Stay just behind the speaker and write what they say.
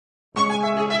Hey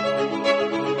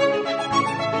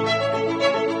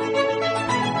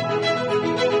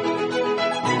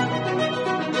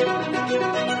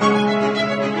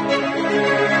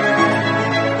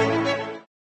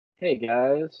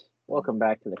guys, welcome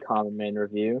back to the Common Man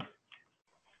Review.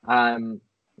 I'm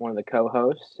one of the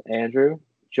co-hosts, Andrew,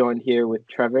 joined here with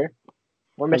Trevor.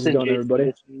 We're How's it missing going, JC everybody?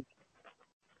 this week.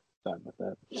 Sorry about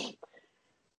that.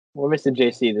 We're missing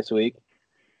JC this week.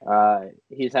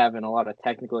 He's having a lot of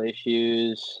technical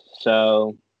issues,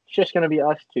 so it's just going to be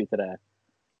us two today.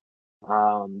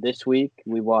 This week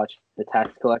we watched The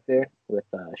Tax Collector with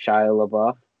Shia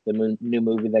LaBeouf, the new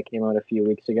movie that came out a few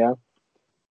weeks ago.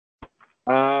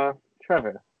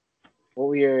 Trevor, what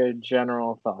were your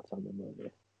general thoughts on the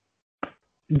movie?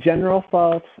 General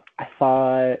thoughts, I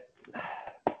thought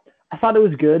it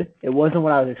was good. It wasn't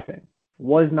what I was expecting.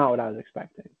 Was not what I was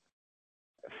expecting.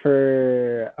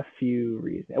 For a few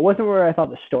reasons. It wasn't where I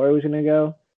thought the story was going to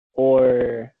go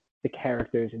or the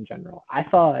characters in general. I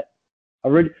thought,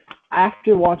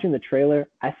 after watching the trailer,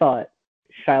 I thought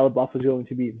Shia LaBeouf was going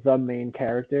to be the main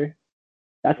character.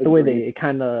 That's the way it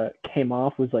kind of came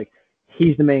off, was like,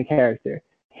 he's the main character.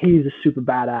 He's a super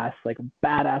badass, like a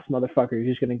badass motherfucker who's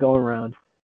just going to go around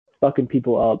fucking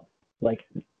people up, like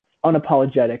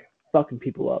unapologetic, fucking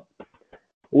people up.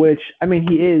 Which, I mean,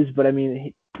 he is, but I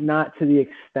mean, not to the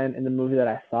extent in the movie that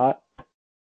I thought.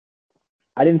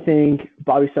 I didn't think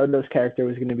Bobby Soto's character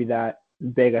was going to be that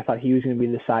big. I thought he was going to be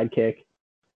the sidekick.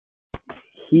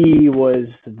 He was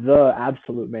the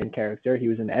absolute main character. He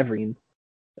was in everything,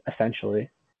 essentially.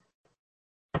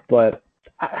 But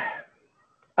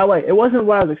I like it. Wasn't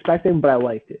what I was expecting, but I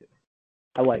liked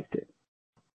it.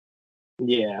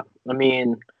 Yeah, I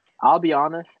mean, I'll be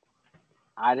honest.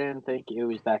 I didn't think it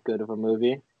was that good of a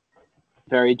movie.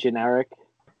 Very generic.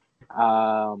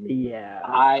 Yeah.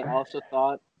 I also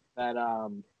thought that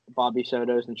Bobby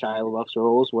Soto's and Shia LaBeouf's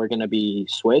roles were going to be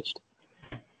switched.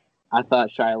 I thought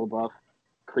Shia LaBeouf,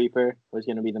 Creeper, was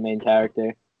going to be the main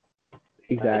character.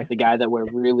 Exactly. The guy that we're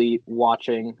really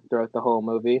watching throughout the whole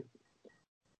movie.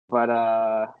 But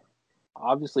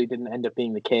obviously didn't end up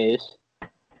being the case.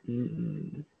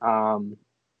 Mm-mm.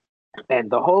 And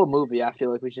the whole movie, I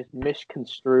feel like, was just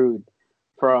misconstrued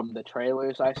from the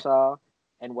trailers I saw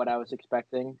and what I was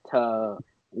expecting to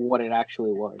what it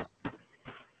actually was.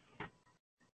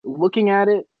 Looking at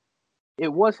it,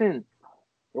 it wasn't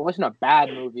a bad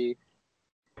movie,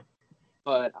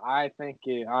 but I think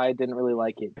I didn't really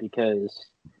like it because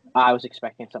I was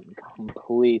expecting something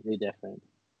completely different.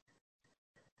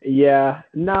 Yeah.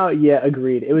 No. Yeah.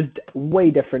 Agreed. It was way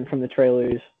different from the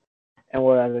trailers and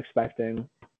what I was expecting.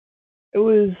 It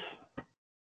was.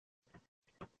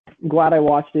 I'm glad I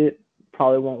watched it.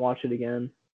 Probably won't watch it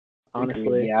again.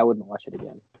 Honestly. Yeah, I wouldn't watch it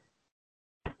again.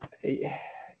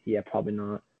 Yeah, probably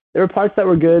not. There were parts that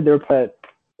were good. There were parts that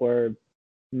were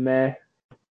meh.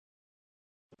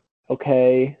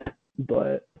 Okay,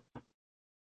 but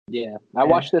yeah, I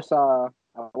watched this. I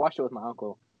watched it with my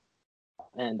uncle,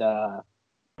 and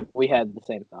we had the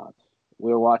same thoughts.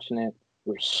 We were watching it.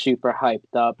 We were super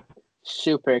hyped up,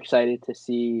 super excited to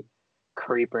see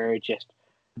Creeper just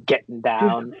getting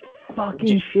down, just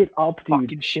fucking shit up,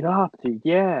 dude.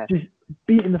 Yeah, just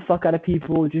beating the fuck out of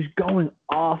people, just going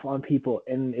off on people,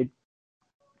 and it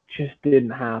just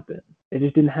didn't happen.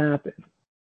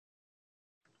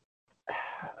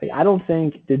 Like, I don't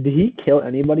think did he kill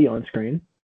anybody on screen?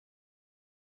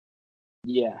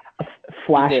 Yeah.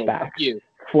 Flashbacks.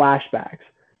 That,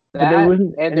 but there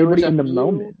wasn't anybody in the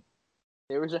moment.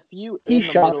 There was a few. He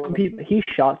shot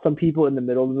some people in the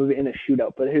middle of the movie in a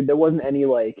shootout, but there wasn't any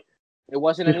like. It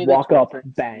wasn't just any walk up,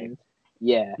 bang. Scenes.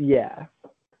 Yeah. Yeah.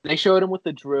 They showed him with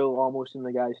the drill almost in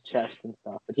the guy's chest and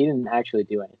stuff, but he didn't actually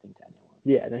do anything to anyone.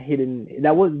 Yeah, no, he didn't.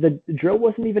 That was the drill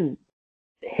wasn't even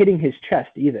hitting his chest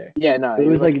either. Yeah, no. It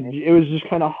was like it was just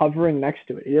kind of hovering next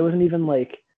to it. It wasn't even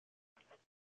like.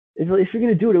 If you're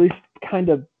gonna do it, at least kind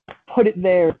of put it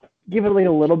there, give it like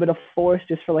a little bit of force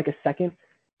just for like a second.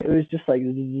 It was just like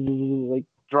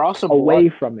draw some away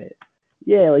blood from it.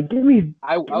 Yeah, like give me.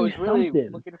 I was really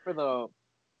looking for the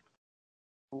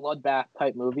bloodbath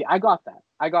type movie. I got that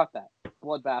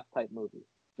bloodbath type movie.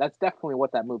 That's definitely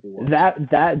what that movie was. That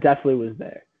definitely was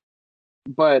there.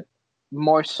 But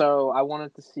more so, I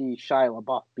wanted to see Shia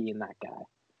LaBeouf being that guy.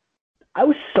 I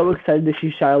was so excited to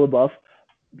see Shia LaBeouf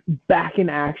back in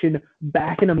action,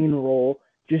 back in a main role,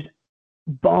 just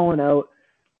balling out.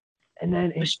 And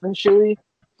then especially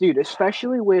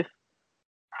with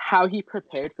how he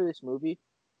prepared for this movie,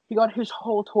 he got his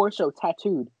whole torso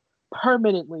tattooed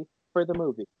permanently for the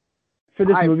movie. For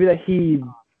this movie that he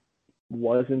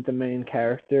wasn't the main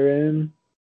character in.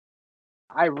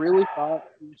 I really thought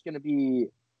he was going to be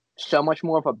so much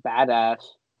more of a badass,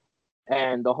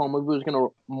 and the whole movie was going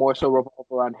to more so revolve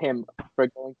around him for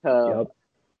going to Yep.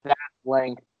 that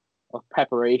length of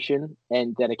preparation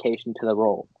and dedication to the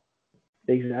role.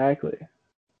 Exactly.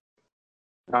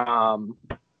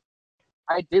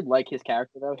 I did like his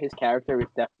character though. His character is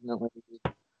definitely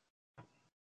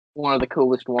one of the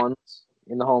coolest ones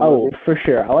in the whole Oh, movie. for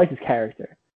sure. I like his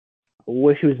character. I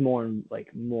wish he was more,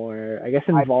 I guess,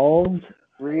 involved.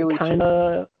 Really Kind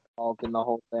of. involved in the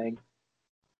whole thing.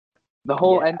 The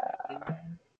whole end, Yeah.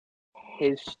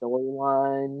 his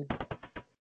storyline.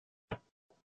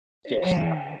 It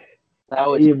That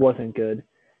was wasn't good.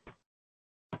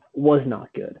 Was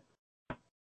not good.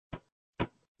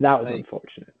 That was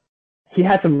unfortunate. He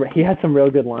had some real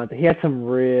good lines. He had some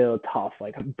real tough,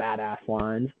 like badass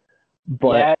lines.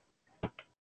 But yeah,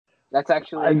 that's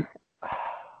actually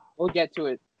we'll get to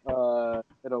it in a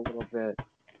little bit.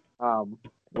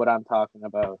 What I'm talking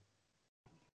about.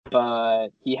 But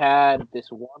he had this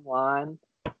one line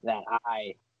that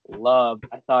I loved.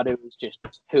 I thought it was just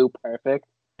too perfect.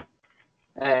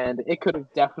 And it could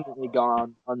have definitely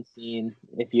gone unseen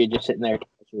if you're just sitting there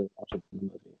casually watching the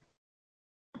movie.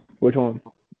 Which one?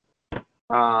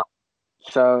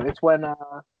 So it's when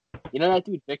you know that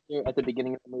dude Victor at the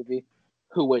beginning of the movie,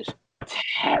 who was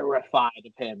terrified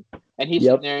of him, and he's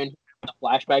sitting there in the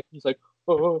flashback. He's like,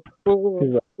 oh,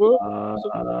 He's like,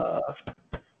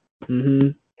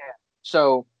 Yeah.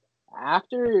 So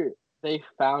after they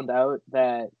found out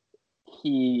that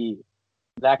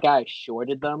that guy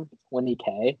shorted them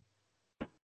 20K,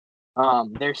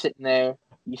 they're sitting there.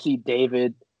 You see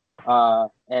David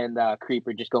and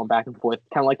Creeper just going back and forth,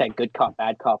 kind of like that good cop,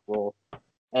 bad cop role.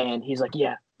 And he's like,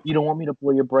 yeah, you don't want me to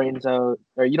blow your brains out,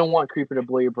 or you don't want Creeper to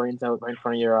blow your brains out right in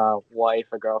front of your wife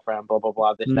or girlfriend, blah, blah,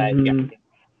 blah, this, that.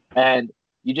 And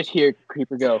you just hear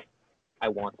Creeper go, I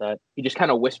want that. He just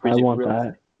kind of whispers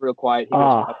real quiet. He goes, I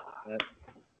want that.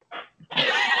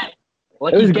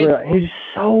 Like, it was great. He's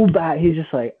so bad. He's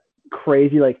just like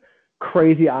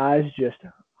crazy eyes. Just,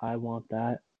 I want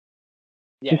that.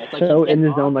 Yeah, just it's so in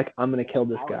the zone. Like, I'm gonna kill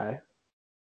this guy.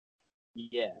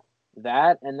 Yeah,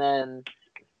 that, and then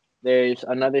there's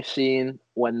another scene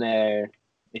when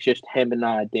it's just him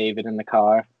and David in the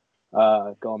car,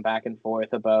 going back and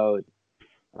forth about,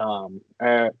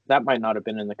 or that might not have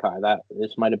been in the car.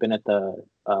 This might have been at the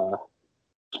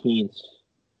Keynes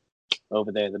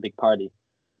over there, the big party.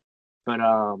 But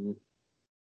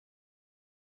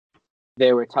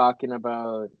they were talking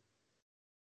about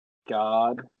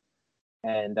God,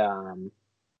 and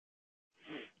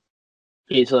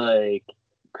he's like,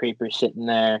 Creeper sitting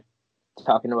there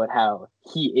talking about how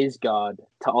he is God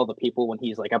to all the people when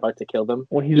he's like about to kill them.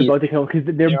 When he's about to kill them,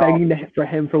 because they're begging for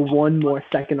him for one more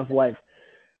second of life.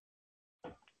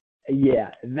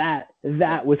 Yeah, that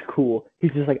was cool.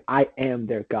 He's just like, I am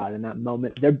their God in that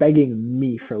moment. They're begging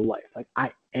me for life. Like,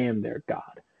 I am their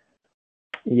God.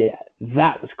 Yeah,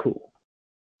 that was cool.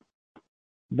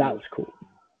 That was cool.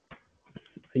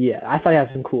 Yeah, I thought he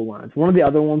had some cool lines. One of the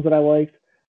other ones that I liked,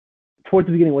 towards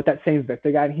the beginning with that same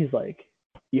Victor guy, and he's like,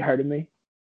 you heard of me?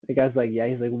 The guy's like, yeah.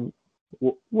 He's like,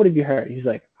 what have you heard? He's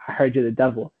like, I heard you're the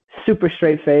devil. Super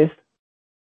straight faced.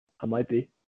 I might be.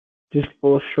 Just a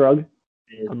little shrug.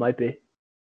 I might be.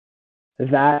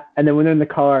 That, and then when they're in the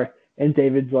car, and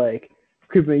David's like,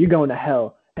 Creeper, you're going to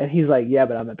hell. And he's like, yeah,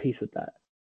 but I'm at peace with that.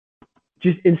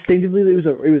 Just instinctively, it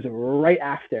was right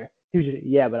after. He was just,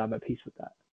 yeah, but I'm at peace with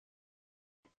that.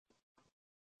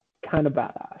 Kind of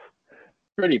badass.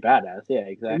 Pretty badass, yeah,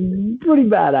 exactly. Pretty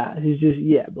badass. He's just,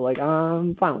 yeah, but like,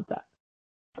 I'm fine with that.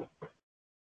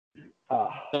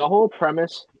 The whole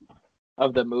premise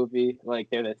of the movie, like,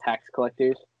 they're the tax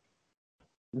collectors.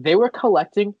 They were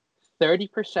collecting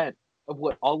 30% of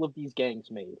what all of these gangs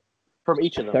made from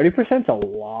each of them. 30%'s a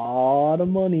lot of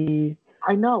money.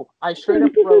 I know. I straight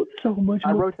up wrote so much.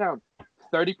 I wrote down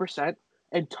 30%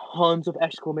 and tons of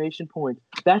exclamation points.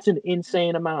 That's an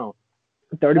insane amount.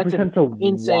 30%'s an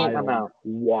insane amount.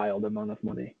 Wild amount of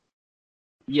money.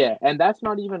 Yeah, and that's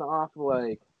not even off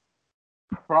like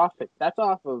profit. That's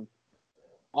off of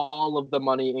all of the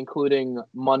money, including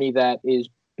money that is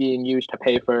being used to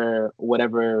pay for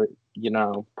whatever,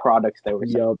 products they were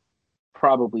selling.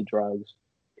 Probably drugs,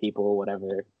 people,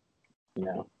 whatever,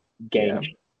 gang. Yeah.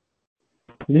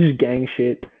 This is gang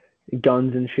shit,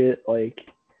 guns and shit, like.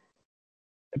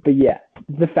 But yeah,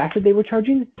 the fact that they were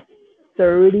charging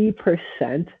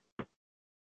 30%,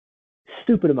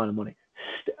 stupid amount of money,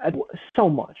 so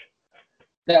much.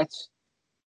 That's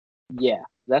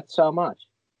so much.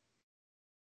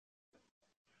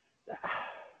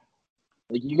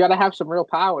 Like, you got to have some real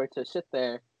power to sit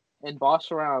there and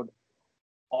boss around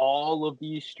all of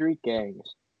these street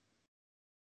gangs.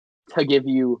 to give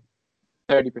you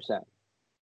 30%.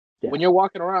 Yeah. When you're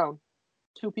walking around,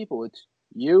 2 people, it's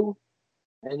you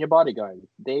and your bodyguard,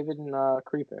 David and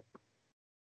Creeper.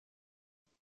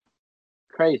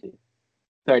 Crazy.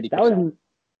 30%. That was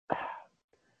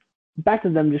back to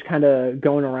them just kind of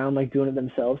going around like doing it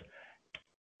themselves.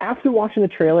 After watching the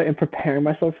trailer and preparing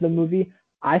myself for the movie,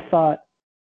 I thought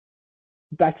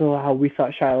back to how we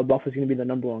thought Shia LaBeouf was going to be the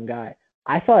number one guy.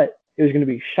 I thought it was going to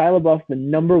be Shia LaBeouf, the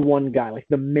number one guy, like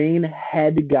the main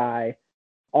head guy.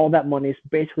 All that money is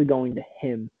basically going to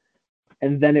him,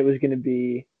 and then it was going to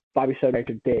be Bobby Soder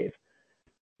character Dave.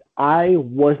 I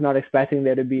was not expecting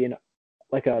there to be a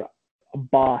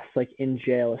boss like in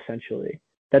jail essentially.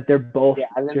 That they're both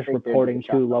just reporting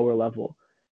to lower level,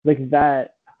 like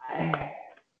that.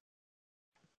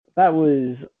 That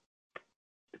was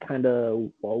kind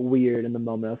of weird in the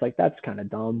moment. I was like, that's kind of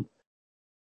dumb.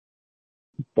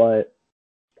 But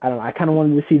I don't know. I kind of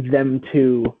wanted to see them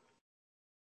two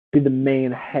be the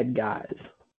main head guys.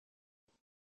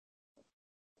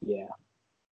 Yeah.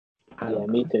 Yeah,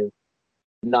 me too.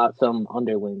 Not some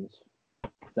underlings.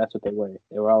 That's what they were.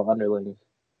 They were all underlings.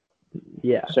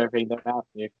 Yeah. Serving their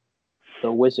master.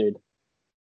 The Wizard.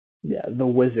 Yeah, the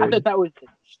Wizard. I thought that was the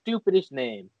stupidest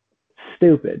name.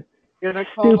 Stupid. You're gonna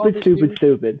call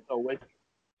Stupid. The Wizard.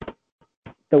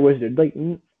 The Wizard. Like,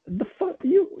 the fuck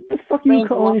you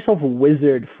calling yourself a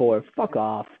wizard for? Fuck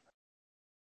off.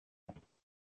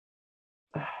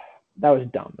 That was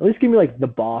dumb. At least give me like the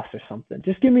boss or something.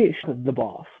 Just give me the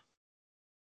boss.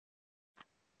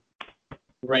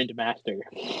 Grandmaster.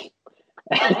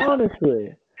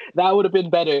 Honestly. That would have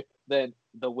been better than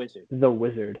the Wizard. The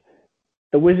Wizard.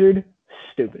 The Wizard,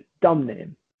 stupid. Dumb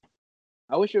name.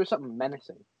 I wish it was something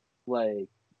menacing. Like,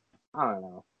 I don't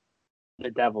know.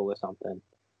 The Devil or something.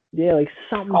 Yeah, like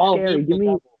something scary. Give me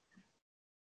devil.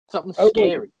 Something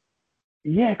scary.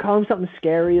 Yeah, call him something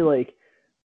scary, like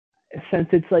since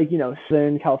it's like,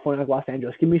 Southern California, like Los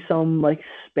Angeles, give me some like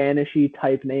Spanish-y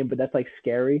type name, but that's like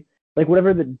scary. Like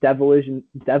whatever the devil is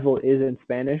in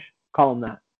Spanish, call him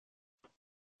that.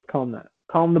 Call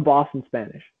him the boss in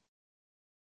Spanish.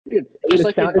 Dude, just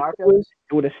like in Narcos,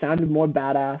 it would have sounded more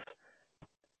badass.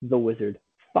 The Wizard.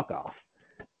 Fuck off.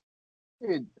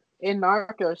 Dude, in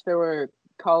Narcos, they were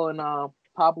calling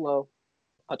Pablo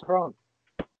Patron.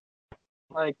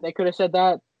 Like, they could have said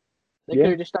that. They could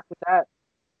have just stuck with that.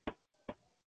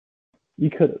 You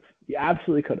could have. You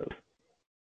absolutely could have.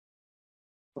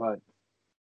 But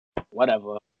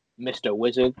whatever, Mr.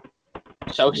 Wizard.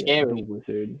 So scary. The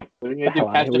Wizard. What are you gonna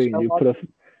do?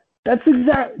 That's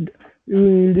exactly. What are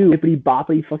you gonna do? Hippity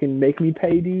boppity, fucking make me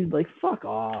pay, dude. Like, fuck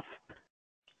off.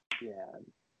 Yeah,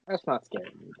 that's not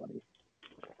scaring anybody.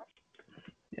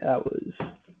 Yeah, that was.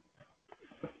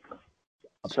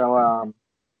 So,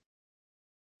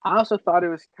 I also thought it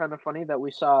was kind of funny that we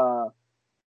saw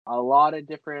a lot of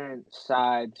different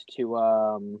sides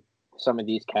to some of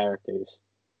these characters.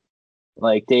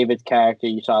 Like David's character,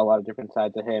 you saw a lot of different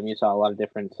sides of him. You saw a lot of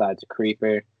different sides of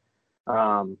Creeper.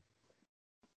 And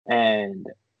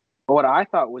what I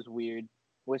thought was weird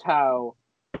was how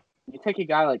you take a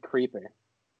guy like Creeper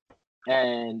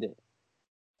and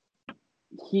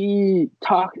he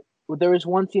talked. There was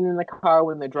one scene in the car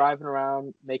when they're driving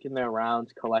around, making their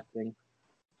rounds, collecting,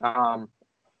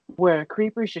 where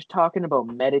Creeper's just talking about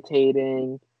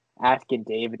meditating, asking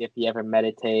David if he ever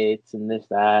meditates and this,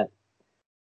 that.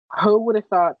 Who would have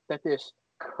thought that this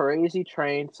crazy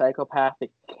trained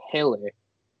psychopathic killer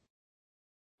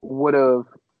would have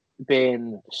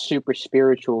been super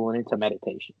spiritual and into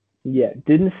meditation? Yeah,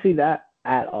 didn't see that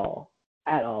at all.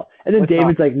 At all. And then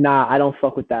David's like, nah, I don't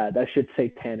fuck with that. That shit's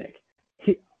satanic.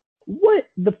 What?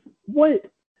 That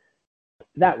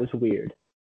was weird.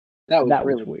 That was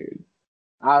really weird.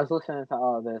 I was listening to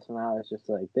all of this and I was just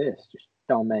like, this just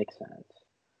don't make sense.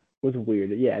 Was weird.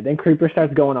 Yeah, then Creeper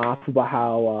starts going off about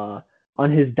how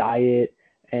on his diet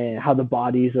and how the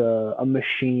body's a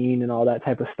machine and all that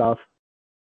type of stuff.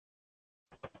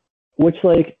 Which,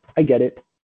 like, I get it.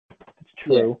 It's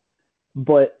true. Yeah.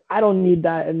 But I don't need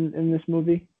that in this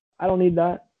movie. I don't need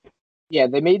that. Yeah,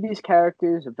 they made these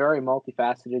characters very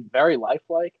multifaceted, very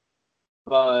lifelike,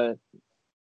 but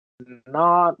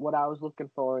not what I was looking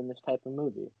for in this type of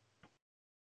movie.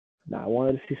 No, I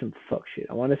wanted to see some fuck shit.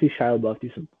 I wanted to see Shia LaBeouf do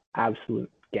some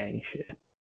absolute gang shit.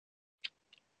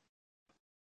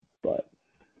 But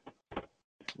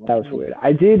that was weird.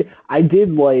 I did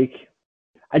like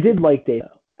Dave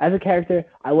as a character.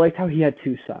 I liked how he had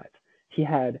two sides. He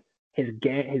had his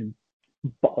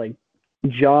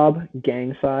job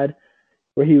gang side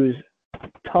where he was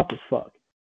tough as fuck,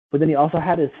 but then he also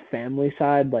had his family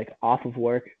side, like off of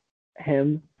work.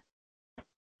 Him,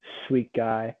 sweet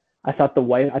guy. I thought the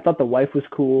wife was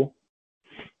cool.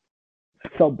 I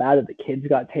felt bad that the kids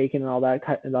got taken and all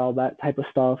that type of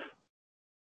stuff.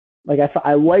 Like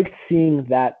I liked seeing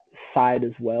that side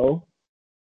as well.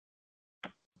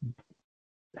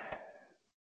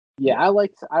 Yeah, I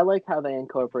liked how they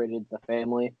incorporated the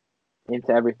family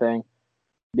into everything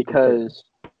because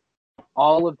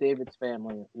all of David's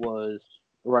family was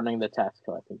running the tax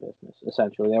collecting business.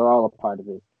 Essentially, they were all a part of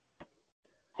it.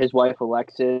 His wife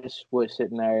Alexis was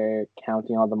sitting there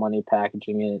counting all the money,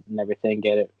 packaging it, and everything,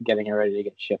 getting it ready to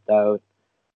get shipped out.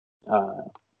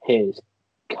 His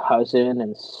cousin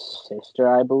and sister,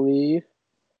 I believe.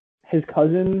 His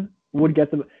cousin would get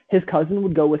the. His cousin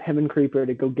would go with him and Creeper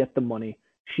to go get the money.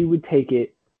 She would take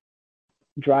it,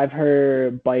 drive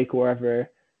her bike wherever,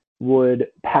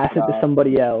 would pass it to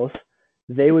somebody else.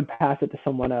 They would pass it to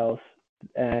someone else,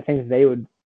 and I think they would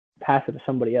pass it to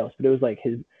somebody else. But it was like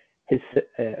his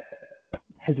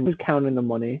was counting the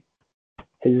money.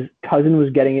 His cousin was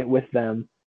getting it with them.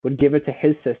 Would give it to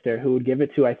his sister, who would give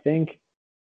it to, I think,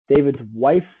 David's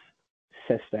wife's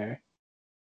sister.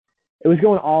 It was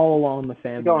going all along the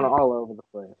family. Going all over the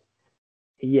place.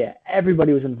 Yeah,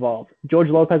 everybody was involved. George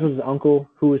Lopez was his uncle,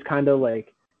 who was kind of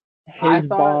like his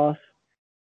boss.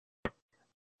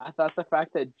 I thought the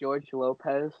fact that George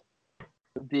Lopez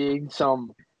being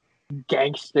some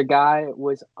gangster guy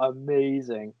was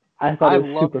amazing. I thought it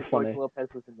was super funny. George Lopez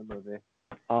was in the movie.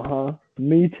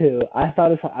 Me too.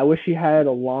 I wish he had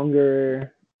a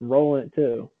longer role in it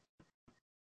too.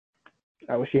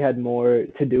 I wish he had more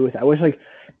to do with it. I wish, like,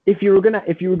 if you were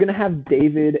gonna have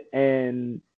David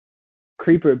and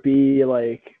Creeper be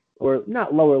like, or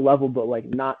not lower level, but like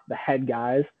not the head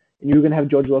guys, and you were gonna have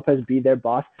George Lopez be their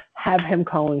boss, have him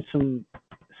calling some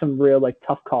real like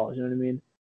tough calls. You know what I mean?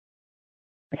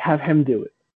 Like, have him do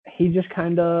it. He just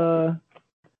kind of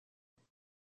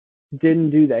didn't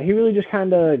do that. He really just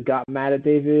kind of got mad at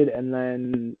David and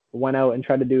then went out and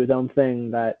tried to do his own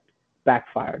thing that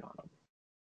backfired on him.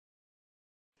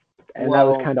 And that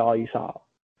was kind of all you saw.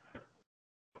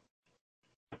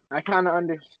 I kind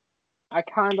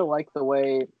of like the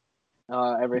way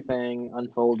everything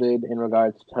unfolded in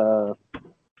regards to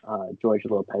George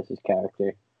Lopez's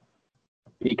character,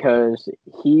 because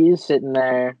he's sitting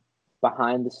there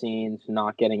behind the scenes,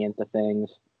 not getting into things,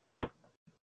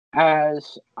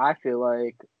 as I feel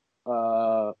like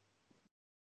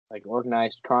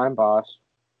organized crime boss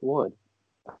would.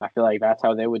 I feel like that's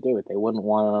how they would do it. They wouldn't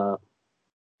want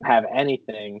to have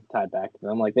anything tied back to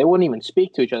them. Like, they wouldn't even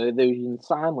speak to each other. They would use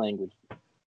sign language.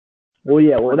 Well,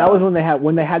 yeah. Well, that was when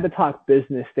they had to talk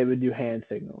business. They would do hand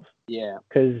signals. Yeah,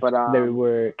 because they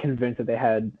were convinced that they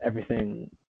had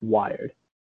everything wired.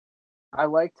 I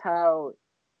liked how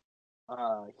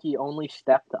he only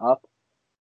stepped up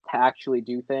to actually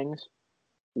do things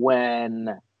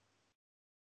when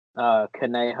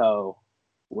Conejo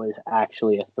was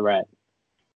actually a threat.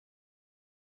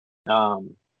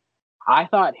 I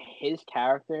thought his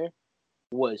character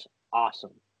was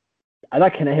awesome. I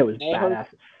thought Conejo was badass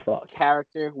as fuck.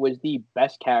 Character was the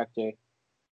best character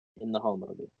in the whole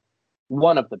movie.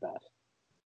 One of the best.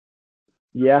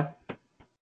 Yeah.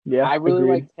 I really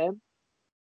liked him,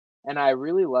 and I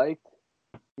really liked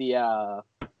the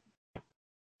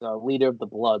leader of the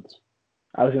Bloods.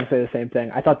 I was gonna say the same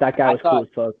thing. I thought that guy was cool as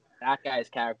fuck. That guy's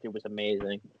character was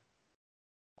amazing.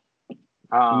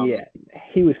 Yeah,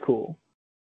 he was cool.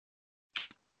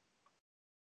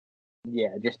 Yeah,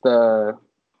 just the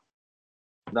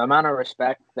amount of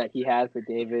respect that he had for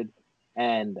David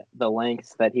and the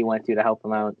lengths that he went to help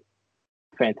him out,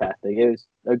 fantastic. It was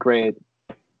a great.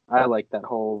 I like that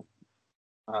whole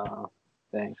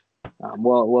thing. I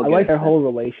like their whole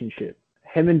relationship.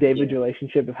 Him and David's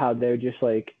relationship, of how they're just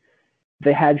like,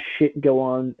 they had shit go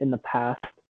on in the past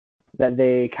that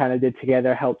they kind of did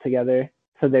together, helped together.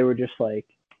 So they were just like,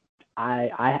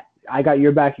 I got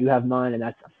your back, you have mine, and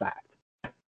that's a fact.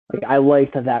 Like, I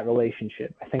liked that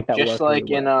relationship. I think that just worked like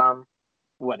really in well.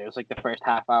 it was like the first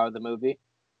half hour of the movie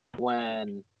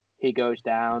when he goes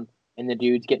down and the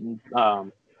dude's getting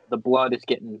the Blood is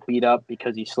getting beat up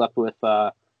because he slept with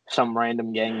some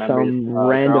random gang member,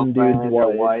 random dude's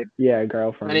wife. Yeah,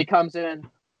 girlfriend. And he comes in,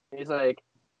 he's like,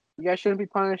 "You guys shouldn't be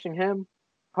punishing him.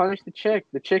 Punish the chick.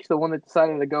 The chick's the one that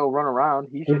decided to go run around.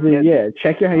 He should get."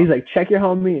 Check your. He's like, check your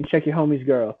homie and check your homie's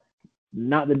girl,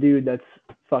 not the dude that's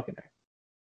fucking her.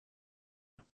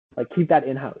 Like, keep that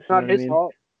in house. It's not his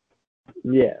fault.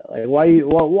 Yeah, like, why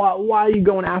are you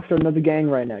going after another gang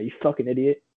right now, you fucking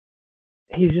idiot?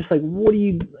 He's just like, what are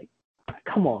you, like,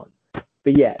 come on.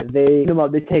 But yeah, they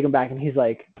take him back, and he's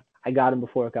like, I got him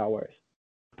before it got worse.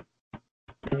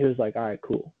 And he was like, all right,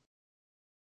 cool.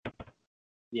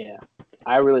 Yeah,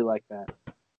 I really like that.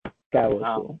 Guy was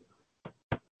Um, cool.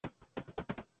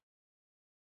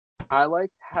 I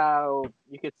liked how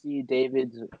you could see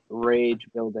David's rage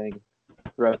building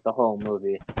throughout the whole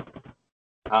movie.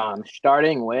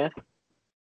 Starting with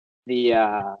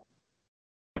the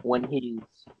when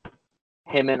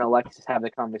him and Alexis have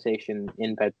the conversation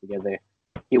in bed together.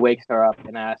 He wakes her up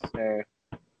and asks her,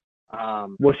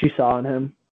 what she saw in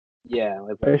him, yeah,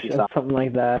 like or what she saw. something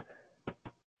like that.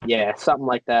 Yeah, something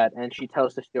like that. And she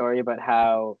tells the story about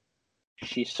how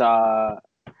she saw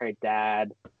her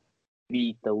dad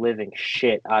beat the living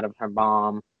shit out of her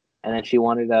mom, and then she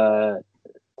wanted to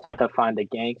find a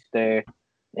gangster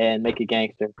and make a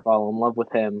gangster fall in love with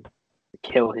him,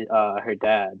 kill her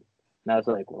dad. And I was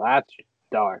like, well, that's just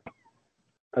dark.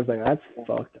 I was like, that's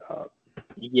fucked up.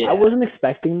 Yeah, I wasn't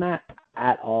expecting that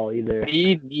at all either.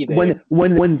 me neither.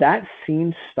 When that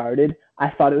scene started, I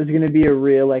thought it was gonna be a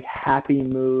real like happy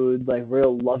mood, like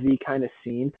real lovey kind of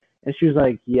scene. And she was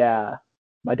like, "Yeah,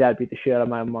 my dad beat the shit out of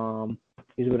my mom.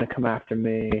 He's gonna come after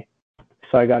me.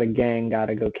 So I got a gang,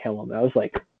 gotta go kill him." And I was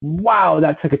like, "Wow,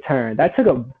 that took a turn. That took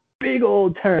a big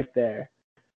old turn there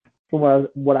from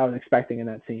what I was expecting in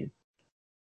that scene.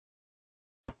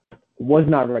 Was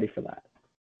not ready for that."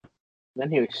 Then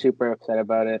he was super upset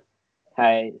about it,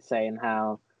 saying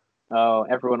how, oh,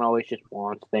 everyone always just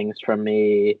wants things from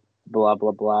me, blah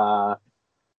blah blah.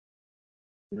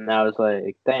 And I was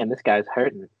like, damn, this guy's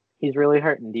hurting. He's really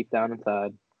hurting deep down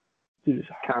inside. Dude, it's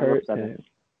Kind of hurt upsetting.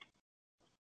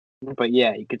 him. But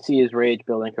yeah, you could see his rage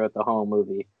building throughout the whole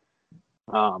movie.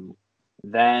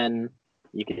 Then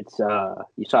you saw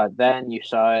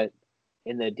it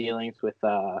in the dealings with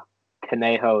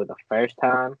Kaneho the first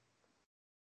time,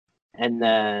 and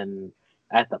then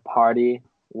at the party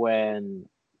when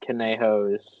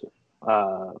Kaneho's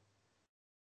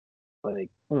like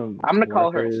I'm gonna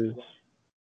call her a slave.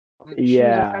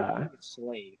 Yeah, She's a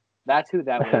slave. That's who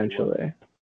that lady was. essentially.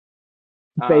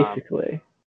 Basically.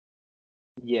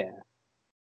 Yeah.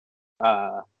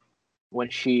 When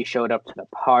she showed up to the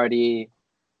party,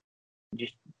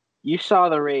 just you saw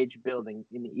the rage building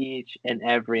in each and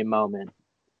every moment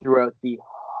throughout the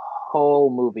whole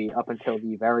movie up until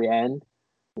the very end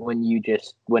when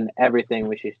everything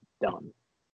was just done.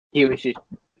 He was just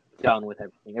done with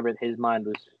everything. His mind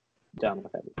was done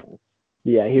with everything.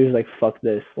 Yeah, he was like, "Fuck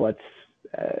this. Let's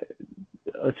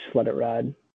just let it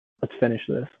ride. Let's finish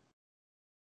this."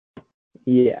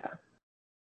 Yeah.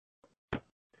 I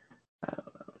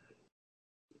don't know.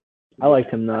 I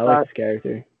liked him though. I liked his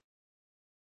character.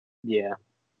 Yeah.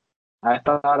 I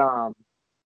thought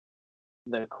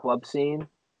the club scene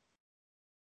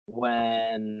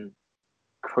when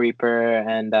Creeper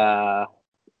and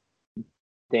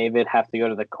David have to go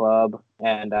to the club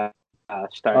and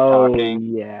start talking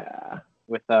Yeah.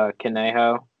 with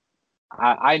Kaneho.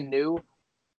 I knew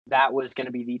that was going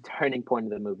to be the turning point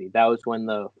of the movie. That was when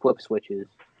the flip switches.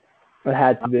 It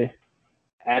had to be.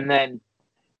 And then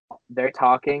they're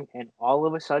talking, and all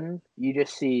of a sudden, you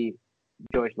just see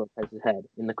George Lopez's head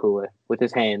in the cooler with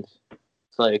his hands.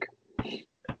 It's like,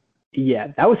 yeah,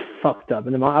 that was fucked up.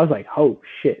 And then I was like, "Oh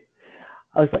shit!"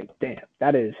 I was like, "Damn,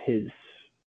 that is his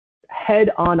head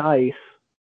on ice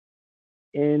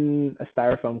in a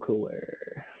styrofoam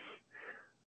cooler."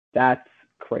 That's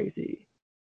crazy.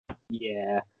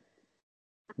 yeah.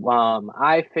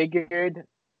 I figured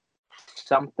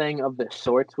something of the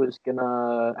sorts was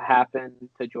gonna happen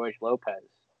to George Lopez.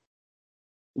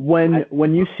 When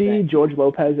you see George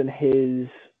Lopez and his,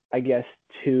 I guess,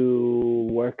 two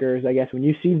workers, I guess when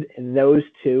you see those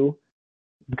two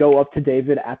go up to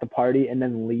David at the party and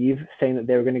then leave, saying that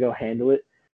they were going to go handle it,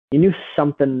 you knew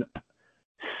something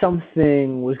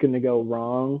was going to go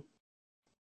wrong.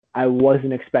 I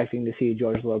wasn't expecting to see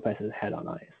George Lopez's head on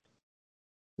ice.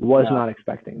 Not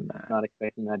expecting that. Not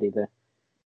expecting that either.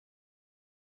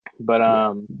 But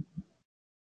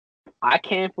I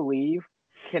can't believe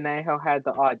Kaneho had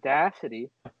the audacity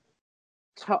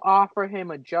to offer him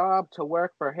a job to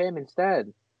work for him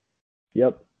instead.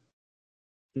 Yep.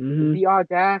 Mm-hmm. The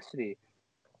audacity.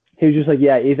 He was just like,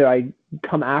 yeah, either I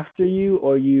come after you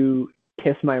or you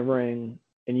kiss my ring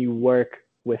and you work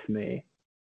with me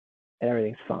and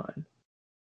everything's fine.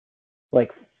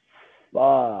 Like,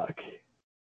 fuck.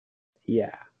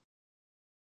 Yeah.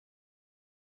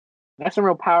 That's some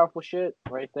real powerful shit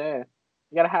right there.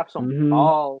 You gotta have some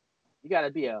balls. You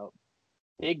gotta be a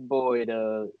big boy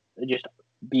to just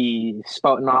be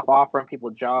spouting off offering people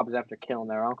jobs after killing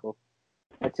their uncle.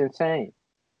 That's insane.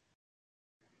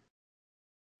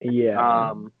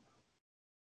 Yeah.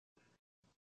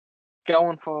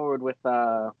 Going forward with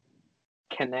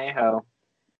Kaneho,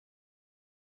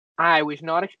 I was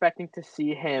not expecting to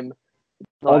see him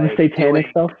all the satanic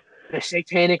stuff. The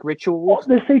satanic rituals.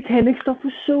 The satanic stuff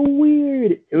was so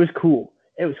weird. It was cool.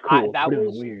 It was cool, but it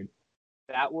was weird.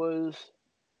 That was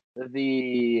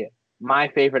my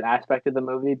favorite aspect of the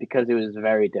movie because it was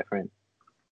very different.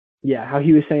 Yeah, how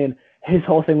he was saying his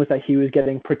whole thing was that he was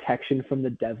getting protection from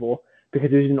the devil because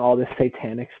he was doing all this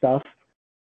satanic stuff.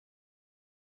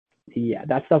 Yeah,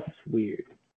 that stuff is weird.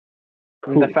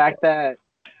 Cool. The fact that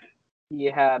he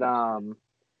had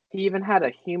he even had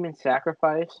a human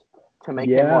sacrifice to make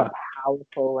him more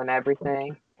powerful and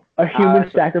everything. A human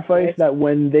sacrifice that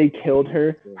when they killed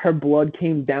her, her blood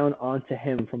came down onto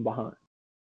him from behind.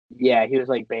 Yeah, he was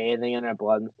like bathing in her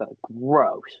blood and stuff.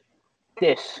 Gross.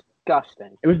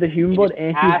 Disgusting. It was the human blood,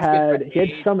 and he had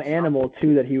some animal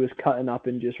too that he was cutting up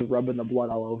and just rubbing the blood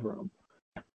all over him.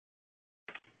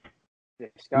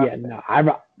 Disgusting. Yeah,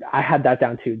 no, I had that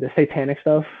down too. The satanic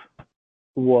stuff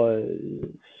was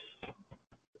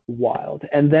wild,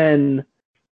 and then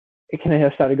it kind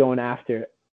of started going after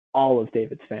all of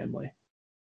David's family.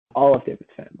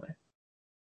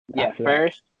 Yeah,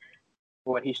 first,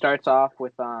 he starts off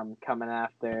with coming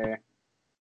after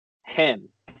him.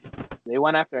 They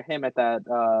went after him at that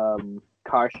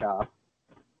car shop.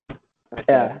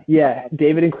 Yeah.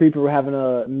 David and Creeper were having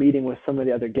a meeting with some of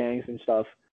the other gangs and stuff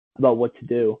about what to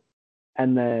do,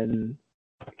 and then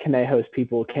Kaneho's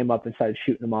people came up and started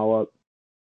shooting them all up.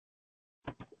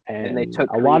 And they took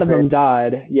Creeper. A lot of them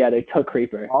died. Yeah, they took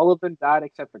Creeper. All of them died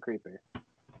except for Creeper.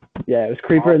 Yeah, it was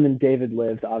Creeper and then David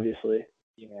lived, obviously.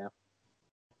 Yeah.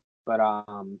 But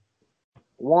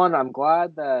one, I'm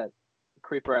glad that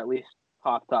Creeper at least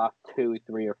popped off 2,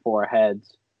 3, or 4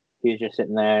 heads. He was just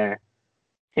sitting there.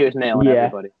 He was nailing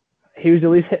everybody. He was at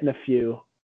least hitting a few.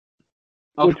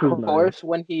 Of course,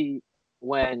 nice.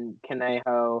 when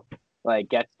Kaneho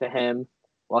gets to him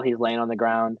while he's laying on the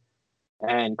ground,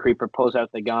 and Creeper pulls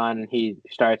out the gun and he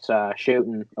starts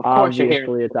shooting. Of course,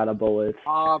 obviously it's out of bullets.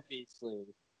 Obviously,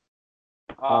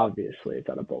 it's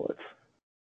out of bullets.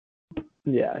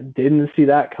 Yeah, didn't see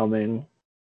that coming.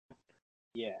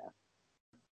 Yeah.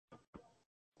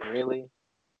 Really?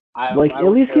 At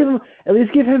least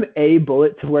give him a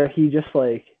bullet to where he just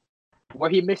where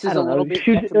he misses a little bit,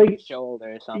 shoots him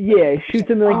shoulder or something. Yeah, shoots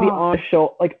him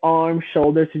the arm,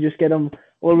 shoulder to just get him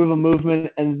a little bit of a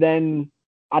movement, and then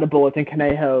out of bullets, and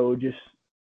Kaneho just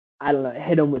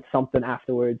hit him with something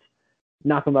afterwards,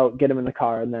 knock him out, get him in the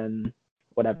car, and then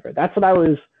whatever. That's what I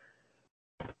was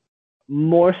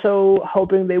more so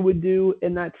hoping they would do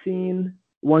in that scene.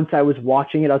 Once I was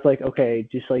watching it, I was like, okay,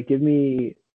 just let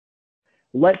Shia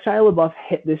LaBeouf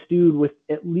hit this dude with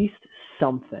at least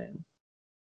something.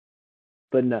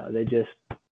 But no, they just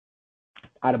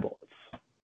out of bullets.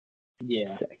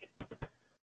 Yeah. Sick.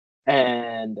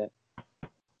 And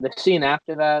the scene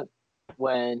after that,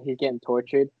 when he's getting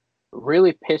tortured,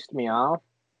 really pissed me off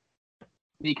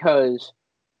because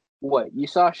you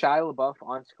saw Shia LaBeouf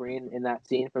on screen in that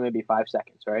scene for maybe 5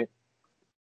 seconds, right?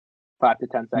 5 to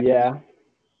 10 seconds.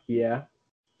 Yeah.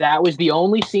 That was the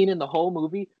only scene in the whole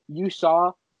movie you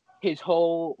saw his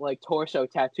whole torso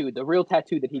tattoo, the real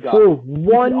tattoo that he got. For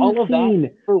one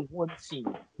scene.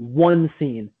 One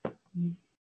scene.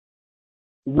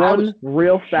 One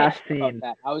real fast scene.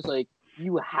 I was like,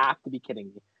 you have to be kidding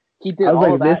me. He did. I was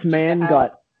all like, this man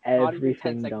got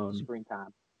everything done. Screen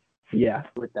time. Yeah.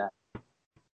 With that.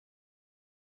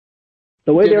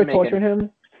 The way they were torturing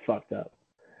him, fucked up.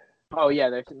 Oh yeah,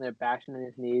 they're sitting there bashing on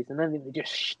his knees, and then they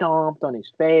just stomped on his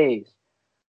face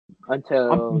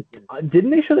until.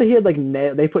 Didn't they show that he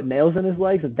had they put nails in his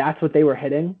legs, and that's what they were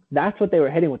hitting? That's what they were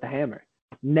hitting with the hammer.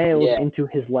 Nails into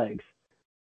his legs.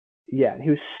 Yeah, he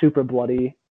was super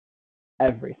bloody.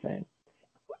 Everything.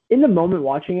 In the moment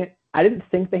watching it, I didn't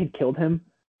think they had killed him,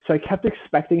 so I kept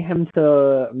expecting him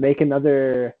to make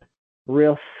another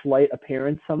real slight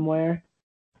appearance somewhere.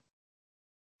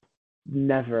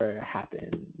 Never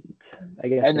happened. I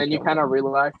guess. And then you kind of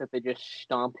realize that they just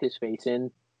stomped his face in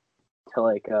to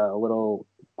a little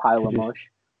pile of mush.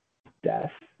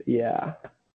 Death. Yeah.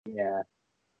 Yeah.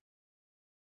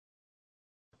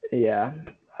 Yeah.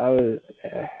 I was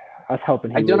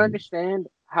hoping I don't understand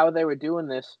how they were doing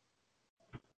this.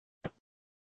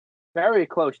 Very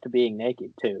close to being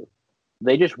naked too.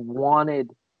 They just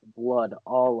wanted blood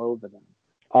all over them.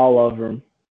 All over them.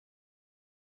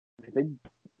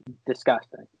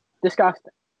 Disgusting.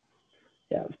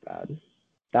 Yeah, it was bad.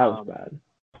 That was bad.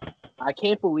 I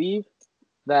can't believe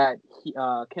that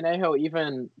Kaneho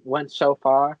even went so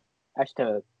far as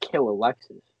to kill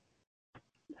Alexis.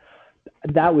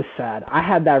 That was sad. I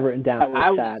had that written down.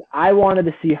 That was sad. I wanted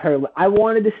to see her. I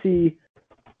wanted to see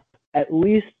at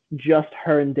least just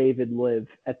her and David live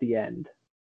at the end.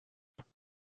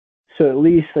 So at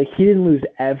least like he didn't lose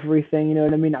everything, you know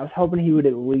what I mean? I was hoping he would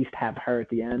at least have her at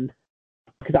the end.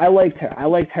 Because I liked her. I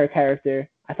liked her character.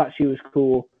 I thought she was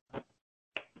cool.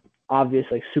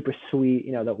 Obviously, super sweet,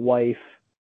 you know, the wife,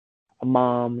 a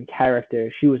mom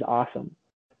character. She was awesome.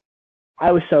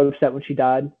 I was so upset when she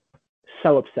died.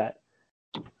 So upset.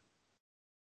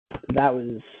 That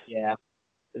was Yeah,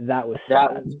 that was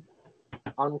that sad. was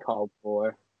uncalled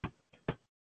for.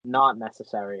 Not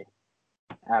necessary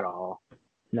at all.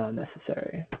 Not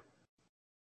necessary.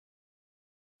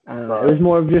 But It was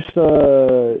more of just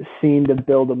a scene to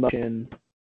build emotion,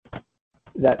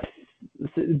 that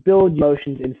build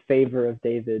emotions in favor of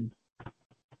David.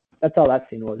 That's all that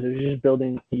scene was. It was just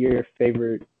building your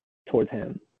favor towards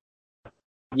him.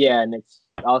 yeah, and it's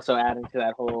also adding to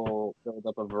that whole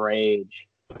buildup of rage.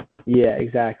 Yeah,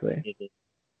 exactly.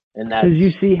 And that's Because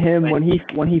you see him when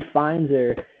he finds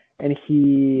her, and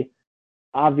he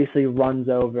obviously runs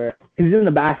over. He's in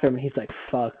the bathroom and he's like,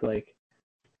 "Fuck, like,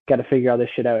 gotta figure all this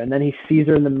shit out." And then he sees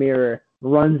her in the mirror,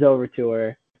 runs over to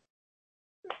her,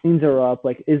 cleans her up,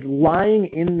 like he is lying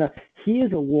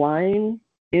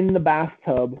in the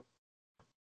bathtub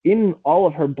in all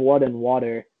of her blood and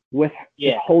water, with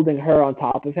just holding her on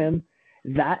top of him.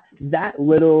 That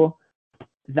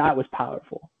was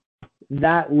powerful.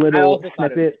 That little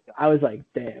snippet, I was like,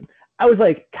 damn. I was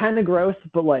like, kind of gross,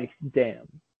 but like, damn,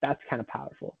 that's kind of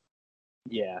powerful.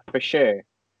 Yeah, for sure.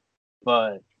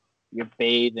 But you're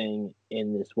bathing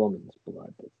in this woman's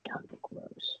blood. It's kind of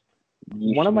gross.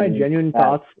 One of my genuine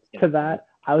thoughts to that,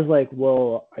 I was like,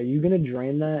 well, are you going to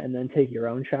drain that and then take your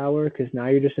own shower? Because now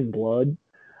you're just in blood.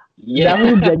 Yeah. That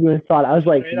was a genuine thought. I was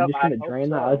like, you're just going to drain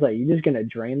that? I was like, you're just going to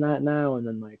drain that now and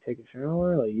then, like, take a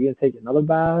shower? Like, you going to take another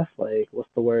bath? Like, what's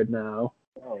the word now?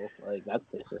 Oh, like, that's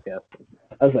disgusting.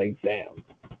 I was like, damn.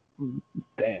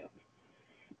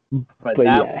 But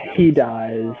yeah, he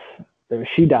dies.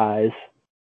 She dies.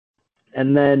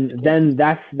 And then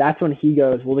that's when he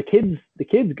goes, well, the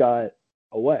kids got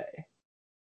away,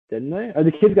 didn't they? Or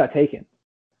the kids got taken.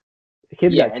 The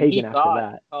kids got taken after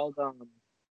that. He called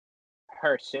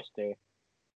her sister,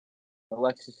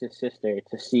 Alexis's sister,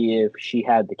 to see if she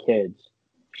had the kids.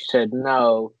 She said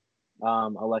no.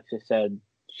 Alexis said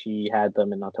she had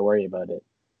them and not to worry about it,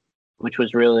 which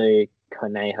was really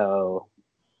Conejo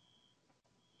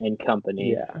and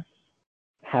company. Yeah,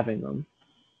 having them.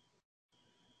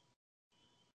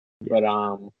 But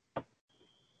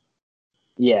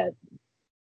yeah,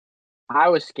 I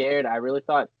was scared. I really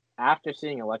thought after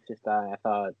seeing Alexis die, I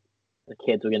thought the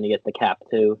kids were going to get the cap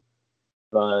too.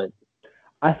 But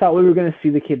I thought we were going to see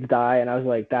the kids die, and I was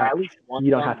like, "That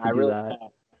you don't have to do that."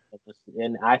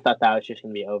 And I thought that was just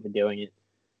going to be overdoing it.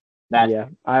 Yeah,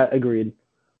 I agreed.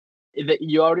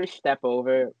 You already step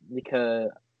over because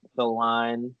the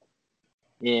line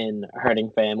in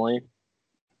Hurting Family,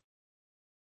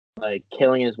 like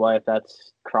killing his wife,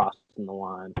 that's crossing the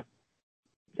line.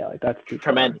 Yeah, like that's too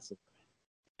tremendous.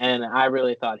 And I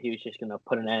really thought he was just gonna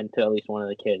put an end to at least one of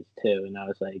the kids too. And I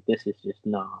was like, this is just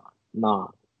not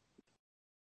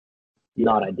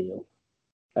ideal.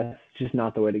 That's just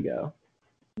not the way to go.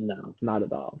 No, not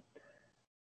at all.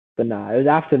 But nah, it was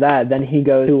after that. Then he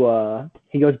goes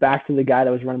back to the guy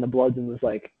that was running the Bloods and was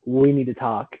like, "We need to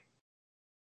talk.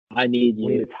 I need you.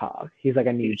 We need to talk." He's like,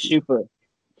 "I need you."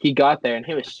 He got there and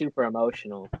he was super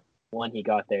emotional when he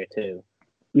got there too.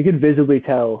 You could visibly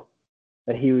tell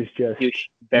that he was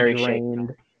very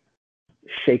drained,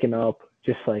 shaken up,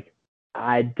 just like,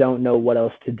 I don't know what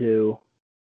else to do.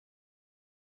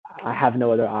 I have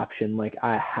no other option. Like,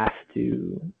 I have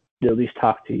to at least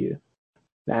talk to you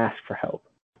and ask for help.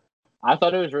 I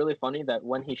thought it was really funny that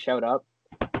when he showed up,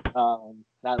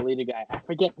 that leader guy, I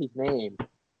forget his name,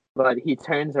 but he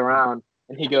turns around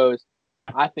and he goes,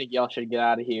 I think y'all should get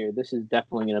out of here. This is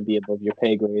definitely going to be above your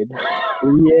pay grade.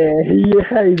 Yeah, he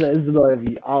says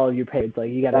all of your pay. It's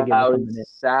like, you got to give us a minute.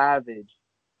 Savage.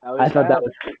 I thought that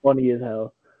was funny as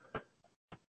hell.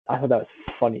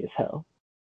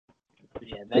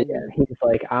 Yeah, he's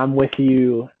like, I'm with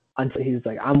you until he's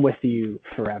like, I'm with you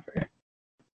forever.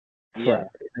 Yeah.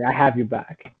 Like, I have you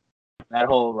back. That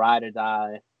whole ride or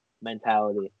die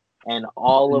mentality. And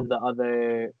all of the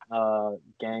other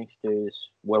gangsters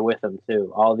were with him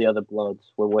too. All the other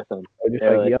Bloods were with him.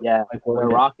 They're like, yeah, we're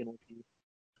rocking with you.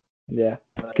 Yeah,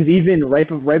 because even right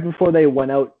before they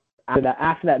went out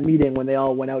after that meeting, when they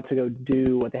all went out to go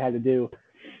do what they had to do,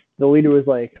 the leader was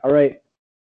like, "All right,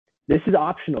 this is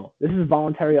optional. This is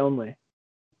voluntary only."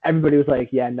 Everybody was like,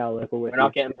 "Yeah, no, like we're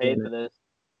not getting paid for this."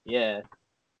 Yeah,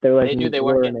 they were like, they knew they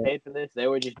weren't getting paid for this. They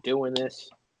were just doing this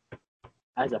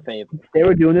as a favor. They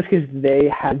were doing this because they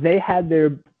had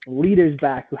their leaders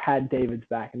back who had David's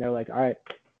back, and they're like, "All right,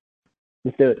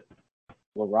 let's do it."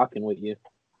 We're rocking with you.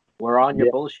 We're on your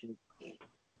Yeah. bullshit.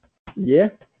 Yeah,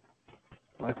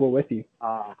 like we're with you.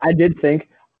 Uh, I did think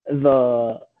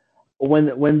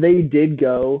when they did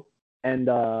go and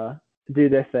do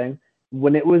their thing,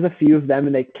 when it was a few of them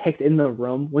and they kicked in the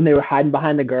room when they were hiding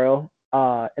behind the girl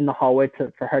in the hallway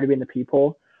for her to be in the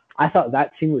peephole, I thought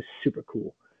that scene was super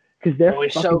cool because it they're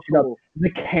was fucking so shit up.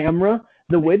 cool.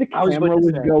 The way the I was about camera to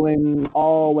was say. going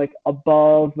all like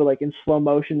above, but like in slow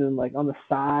motion and like on the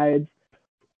sides,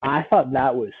 I thought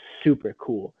that was super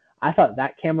cool. I thought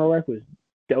that camera work was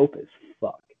dope as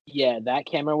fuck. Yeah, that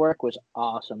camera work was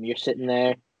awesome. You're sitting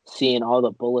there seeing all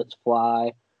the bullets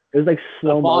fly. It was like The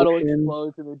slow bottle motion.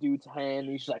 explodes in the dude's hand.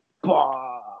 He's like,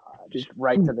 bah, Just just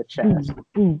right to boom, the boom, chest.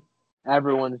 boom.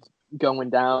 Everyone's going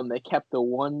down. They kept the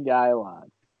one guy alive.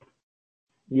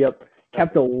 Yep.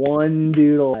 Kept the one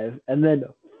dude alive and then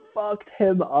fucked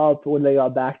him up when they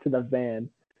got back to the van.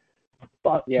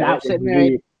 Fuck, Yeah, they're that was sitting there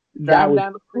weird. That driving was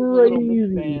down the creepy little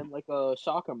crazy. minivan like a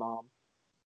soccer mom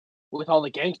with all the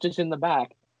gangsters in the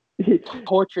back,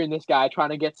 torturing this guy, trying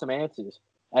to get some answers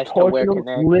as to where Torchino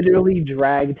Kaneko is. literally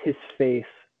dragged his face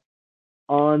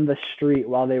on the street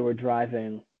while they were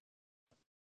driving.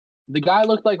 The guy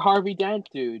looked like Harvey Dent,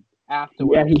 dude, Yeah,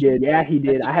 afterwards. he did. Yeah, he That's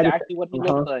did. exactly what he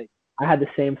Uh-huh. looked like. I had the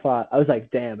same thought. I was like,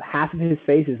 damn, half of his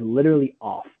face is literally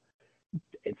off.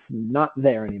 It's not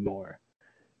there anymore.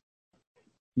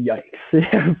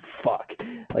 Yikes. Fuck.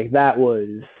 Like that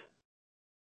was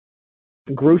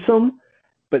gruesome,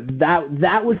 but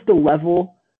that was the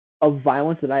level of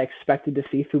violence that I expected to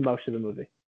see through most of the movie.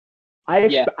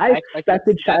 Yeah, I I expected to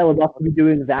expected see that. Shia LaBeouf to be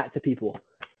doing that to people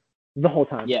the whole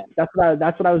time. Yeah, That's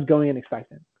what I was going and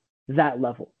expecting. That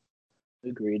level.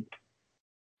 agreed.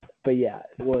 But yeah,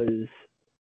 it was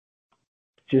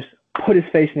just put his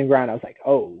face in the ground. I was like,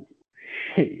 oh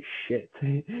shit.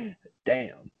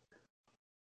 Damn.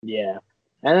 Yeah,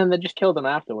 and then they just killed him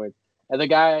afterwards. And the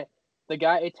guy,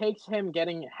 it takes him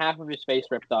getting half of his face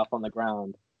ripped off on the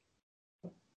ground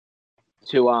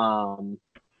to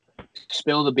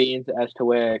spill the beans as to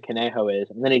where Kaneho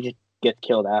is, and then he just gets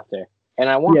killed after. And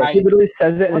Yeah, he literally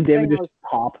says it and then one David thing I just was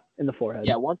pop in the forehead.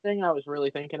 yeah, one thing I was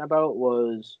really thinking about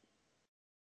was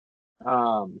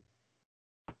um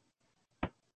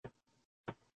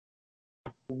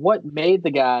what made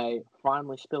the guy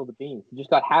finally spill the beans? He just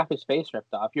got half his face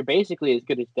ripped off. You're basically as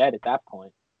good as dead at that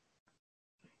point.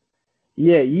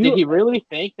 Yeah, Did he really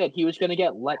think that he was going to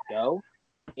get let go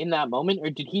in that moment, or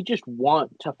did he just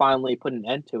want to finally put an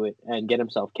end to it and get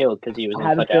himself killed because he was I in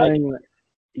have a such agony? feeling.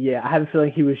 Yeah, I have a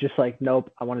feeling he was just like,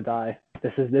 nope, I want to die.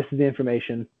 This is the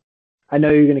information. I know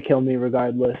you're gonna kill me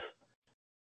regardless.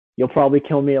 You'll probably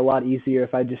kill me a lot easier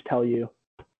if I just tell you.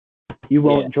 You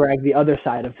won't drag the other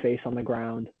side of face on the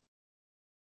ground.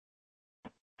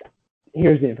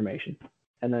 Here's the information,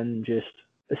 and then just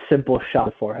a simple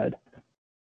shot forehead,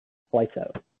 lights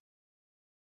out.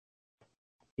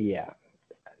 Yeah,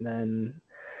 and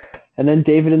then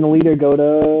David and the leader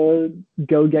go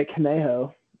get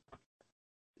Kaneho.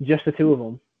 Just the two of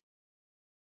them,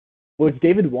 which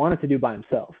David wanted to do by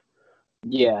himself.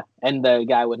 Yeah, and the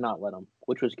guy would not let him,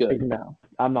 which was good. Like, no,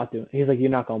 I'm not doing it. He's like, you're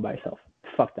not going by yourself.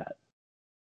 Fuck that.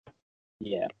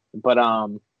 Yeah, but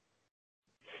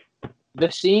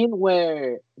the scene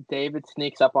where David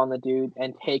sneaks up on the dude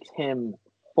and takes him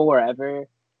forever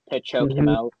to choke him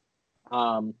out,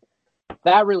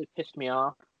 that really pissed me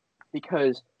off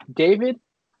because David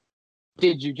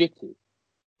did jujitsu.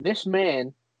 This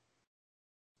man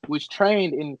was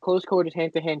trained in close quarters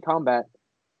hand-to-hand combat.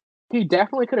 He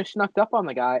definitely could have snuck up on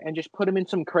the guy and just put him in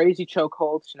some crazy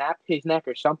chokehold, snapped his neck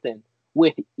or something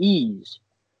with ease.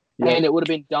 Yep. And it would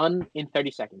have been done in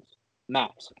 30 seconds,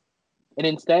 max. And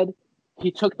instead,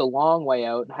 he took the long way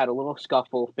out and had a little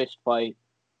scuffle, fist fight,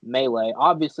 melee.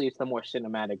 Obviously, it's the more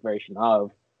cinematic version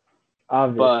of.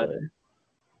 Obviously. But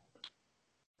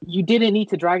you didn't need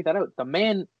to drag that out. The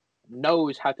man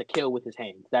knows how to kill with his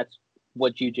hands. That's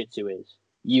what jiu-jitsu is.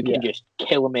 You can just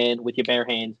kill a man with your bare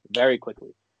hands very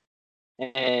quickly.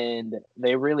 And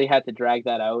they really had to drag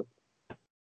that out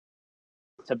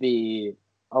to be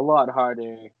a lot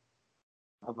harder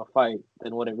of a fight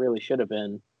than what it really should have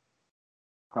been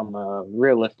from a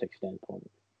realistic standpoint.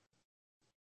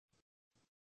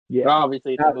 Yeah. But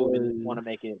obviously, it's a movie that want to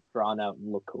make it drawn out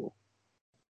and look cool.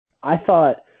 I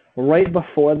thought right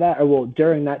before that, or well,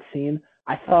 during that scene,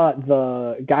 I thought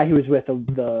the guy who was with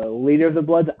the leader of the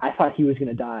Bloods, I thought he was going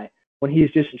to die when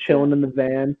he's just chilling in the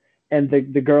van. And the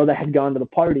girl that had gone to the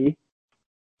party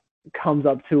comes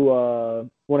up to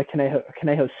one of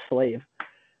Kaneho's slave,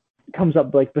 comes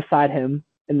up like beside him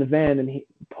in the van, and he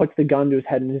puts the gun to his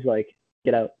head and he's like,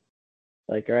 "Get out!"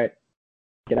 Like, all right,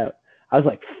 get out. I was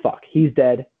like, "Fuck, he's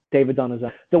dead." David's on his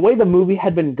own. The way the movie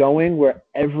had been going, where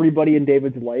everybody in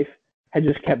David's life had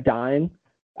just kept dying,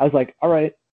 I was like, all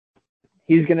right,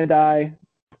 he's gonna die.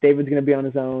 David's gonna be on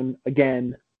his own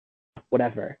again.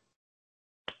 Whatever.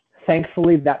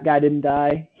 Thankfully, that guy didn't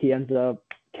die. He ends up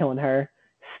killing her,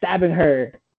 stabbing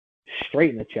her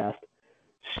straight in the chest.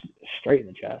 Straight in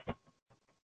the chest.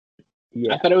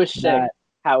 Yeah, I thought it was sick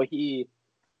how he's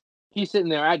sitting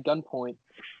there at gunpoint,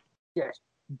 just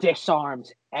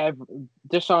disarms the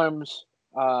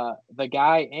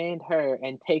guy and her,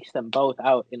 and takes them both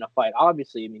out in a fight.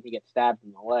 Obviously, I mean, he gets stabbed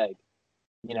in the leg.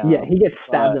 You know, yeah, he gets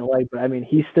stabbed in the leg, but I mean,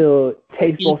 he still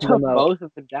takes both of them out. Both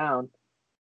of them down.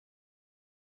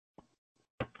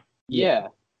 Yeah.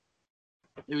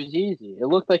 It was easy. It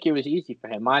looked like it was easy for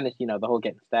him, minus, the whole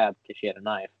getting stabbed because she had a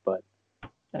knife. But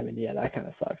I mean, yeah, that kind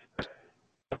of sucks.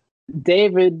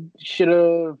 David should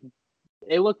have.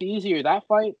 It looked easier. That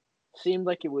fight seemed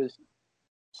like it was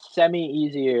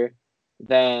semi-easier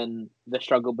than the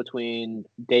struggle between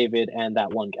David and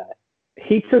that one guy.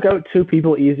 He took out two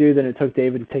people easier than it took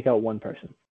David to take out one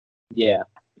person. Yeah.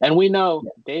 And we know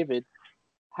David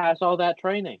has all that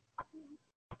training.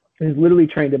 He's literally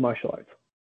trained in martial arts.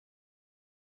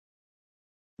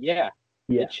 Yeah.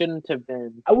 It shouldn't have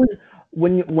been.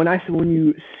 When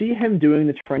you see him doing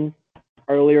the training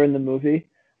earlier in the movie,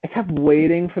 I kept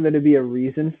waiting for there to be a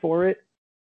reason for it,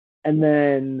 and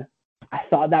then I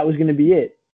thought that was gonna be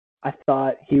it. I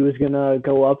thought he was gonna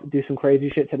go up, do some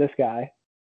crazy shit to this guy,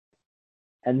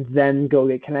 and then go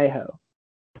get Kaneho.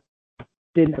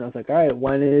 Didn't, and I was like, all right,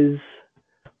 when is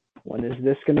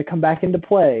this gonna come back into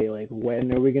play? Like,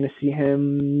 when are we gonna see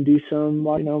him do some,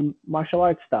 martial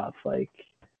arts stuff? Like,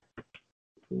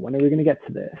 when are we gonna get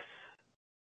to this?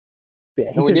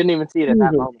 Yeah, and we didn't even see it at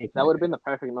that moment. That would have been the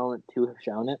perfect moment to have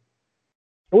shown it.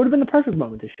 It would have been the perfect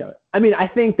moment to show it. I mean, I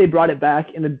think they brought it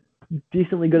back in a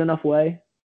decently good enough way.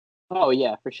 Oh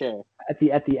yeah, for sure. At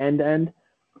the end,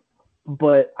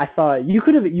 but I thought you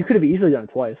could have easily done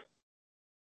it twice.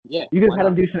 Yeah, you could have had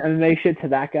him do some MMA shit to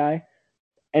that guy,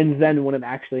 and then when it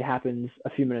actually happens a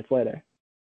few minutes later.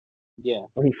 Yeah.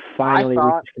 When he finally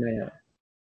reaches Kaneho.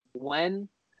 When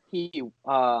he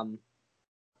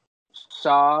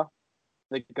saw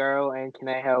the girl and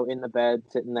Kaneho in the bed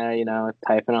sitting there,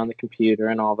 typing on the computer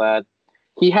and all that,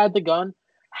 he had the gun.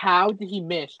 How did he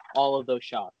miss all of those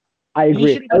shots? I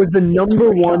agree. That was the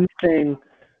number one thing.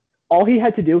 All he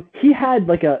had to do, he had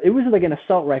it was like an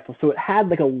assault rifle, so it had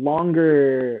like a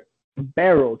longer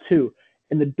barrel too.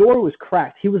 And the door was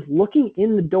cracked. He was looking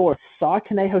in the door, saw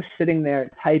Kaneho sitting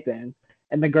there typing,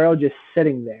 and the girl just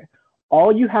sitting there.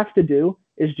 All you have to do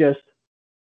is just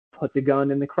put the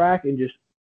gun in the crack and just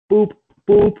boop,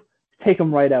 boop, take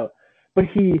him right out. But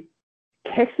he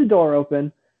kicks the door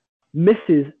open,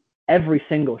 misses every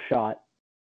single shot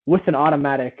with an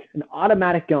automatic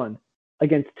gun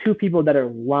against two people that are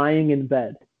lying in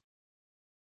bed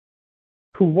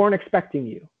who weren't expecting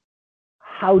you.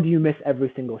 How do you miss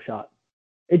every single shot?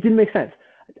 It didn't make sense.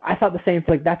 I thought the same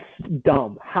thing. Like, that's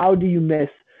dumb. How do you miss?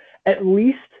 At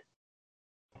least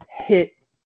hit.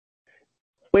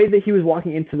 The way that he was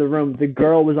walking into the room, the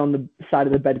girl was on the side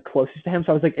of the bed closest to him.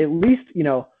 So I was like, at least,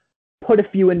 put a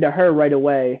few into her right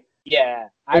away. Yeah,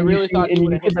 I really thought he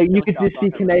would have. You could just see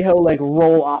Kaneho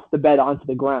roll off the bed onto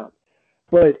the ground.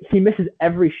 But he misses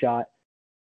every shot.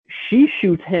 She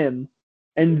shoots him,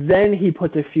 and then he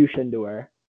puts a fuchsia into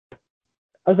her.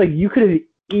 I was like, you could have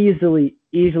easily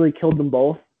killed them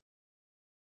both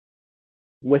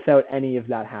without any of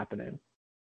that happening.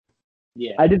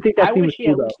 Yeah, I didn't think that scene was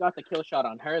cool, though. I wish he at least got the kill shot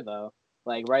on her, though,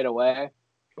 like right away.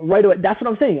 Right away. That's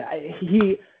what I'm saying.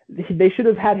 They should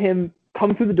have had him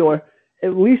come through the door,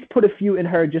 at least put a few in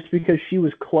her just because she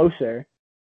was closer,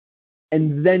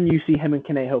 and then you see him and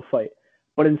Kaneho fight.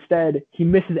 But instead, he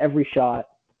misses every shot.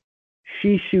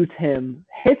 She shoots him,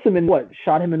 hits him in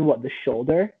shot him in the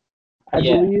shoulder, I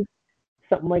believe,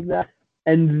 something like that.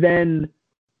 And then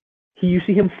you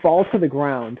see him fall to the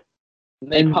ground, and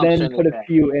then put a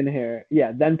few in her.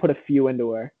 Yeah, then put a few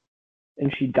into her,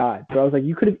 and she died. So I was like,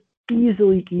 you could have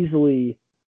easily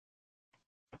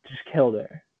just killed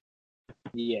her.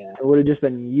 Yeah. It would have just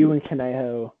been you and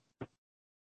Kaneho.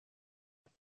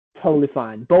 Totally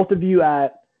fine. Both of you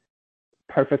at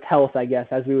perfect health, I guess,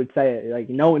 as we would say it. Like,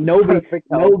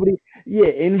 nobody. Yeah,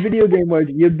 in video game words,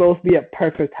 you'd both be at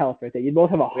perfect health right there. You'd both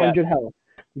have 100 health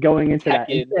going into that.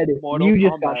 Instead, you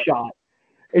just got shot.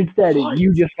 Instead,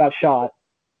 you just got shot,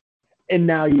 and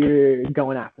now you're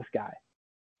going after this guy.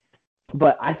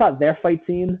 But I thought their fight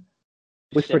scene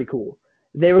was pretty cool.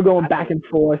 They were going back and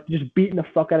forth, just beating the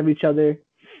fuck out of each other.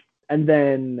 And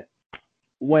then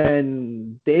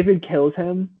when David kills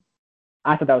him,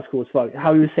 I thought that was cool as fuck.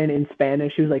 How he was saying it in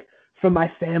Spanish. He was like, "From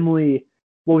my family."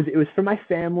 What was it? It was from my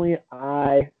family.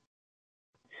 I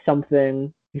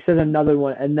something. He says another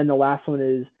one, and then the last one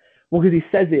is well, because he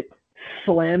says it,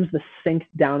 slams the sink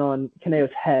down on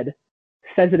Kaneo's head,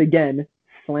 says it again,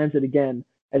 slams it again,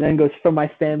 and then goes, "From my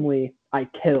family, I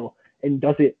kill," and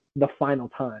does it the final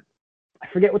time. I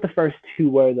forget what the first two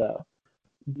were though,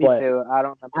 Me but too. I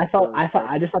don't remember.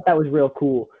 I just thought that was real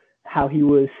cool how he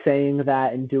was saying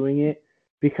that and doing it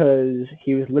because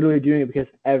he was literally doing it because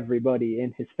everybody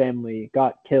in his family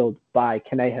got killed by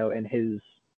Kaneho and his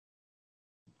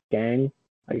gang,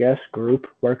 I guess, group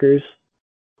workers.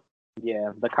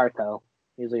 Yeah, the cartel.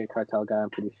 He's like a cartel guy, I'm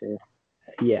pretty sure.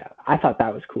 Yeah, I thought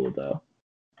that was cool though.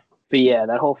 But yeah,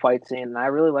 that whole fight scene, and I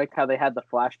really liked how they had the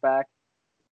flashback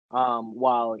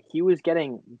while he was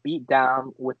getting beat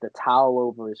down with the towel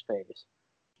over his face.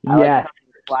 I like Yes, how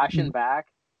he's flashing back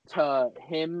to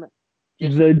him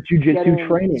just the jujitsu getting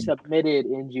training. submitted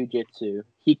in jujitsu.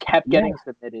 He kept Yeah, getting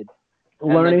submitted.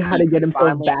 learning how to get himself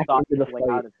finally back thought into the his way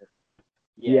fight. out of it.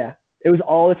 Yeah. It was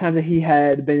all the times that he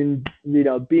had been,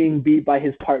 being beat by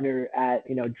his partner at,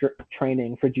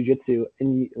 training for jujitsu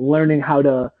and learning how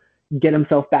to get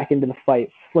himself back into the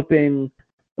fight,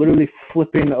 literally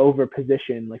flipping over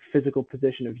position, like physical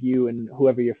position of you and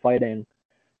whoever you're fighting.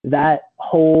 That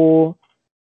whole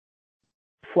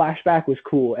flashback was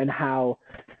cool. And how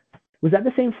was that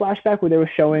the same flashback where they were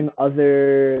showing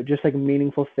other just like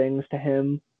meaningful things to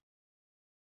him?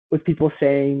 With people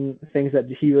saying things that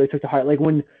he really took to heart. Like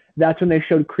that's when they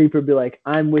showed Creeper be like,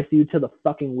 "I'm with you till the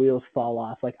fucking wheels fall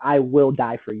off. Like I will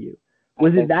die for you."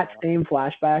 Was it that same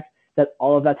flashback that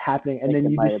all of that's happening, and then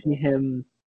you just see him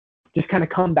just kind of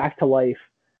come back to life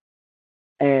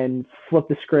and flip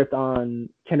the script on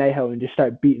Kaneho and just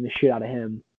start beating the shit out of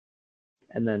him,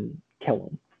 and then kill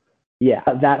him? Yeah,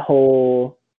 that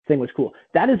whole thing was cool.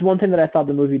 That is one thing that I thought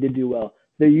the movie did do well.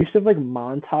 The use of like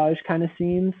montage kind of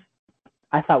scenes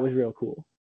I thought was real cool.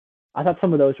 I thought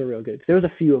some of those were real good. There was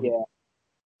a few of them.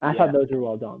 I thought those were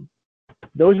well done.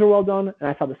 Those were well done, and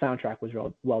I thought the soundtrack was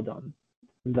well done.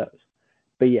 Those.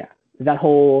 But yeah, that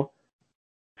whole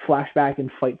flashback and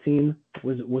fight scene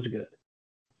was good.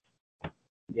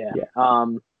 Yeah.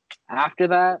 After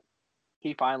that,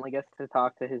 he finally gets to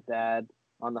talk to his dad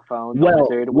on the phone. The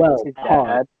wizard, which is his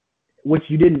dad. Which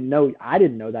you didn't know. I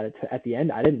didn't know that at the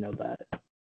end. I didn't know that.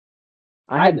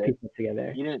 I had to piece it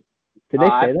together. You didn't. Did they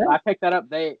say that? I picked that up.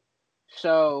 They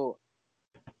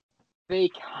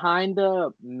kind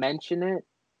of mention it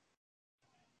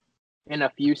in a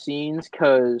few scenes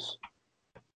because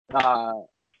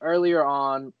earlier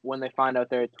on when they find out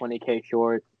they're 20K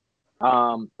short,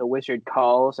 the wizard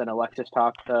calls and Alexis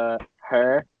talks to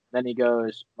her. Then he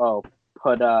goes, "Oh,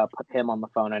 put him on the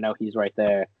phone. I know he's right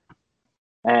there."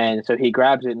 And so he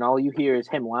grabs it, and all you hear is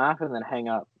him laugh and then hang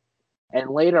up. And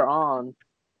later on,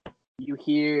 you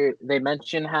hear they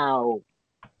mention how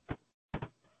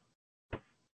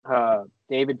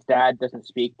David's dad doesn't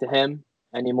speak to him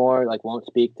anymore, like won't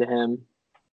speak to him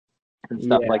and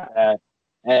stuff like that.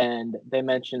 And they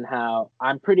mention how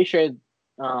I'm pretty sure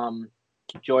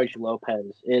George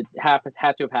Lopez, it had to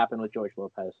have happened with George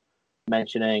Lopez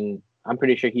mentioning, I'm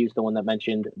pretty sure he's the one that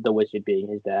mentioned the wizard being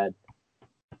his dad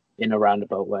in a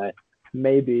roundabout way.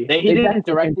 Maybe. They didn't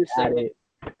directly say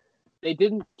that. They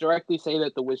didn't directly say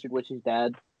that the wizard was his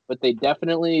dad, but they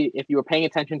definitely, if you were paying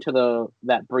attention to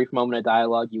that brief moment of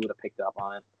dialogue, you would have picked up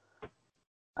on it.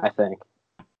 I think.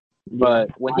 Yeah,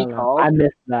 but when he called, I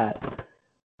missed that.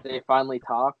 They finally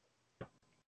talked.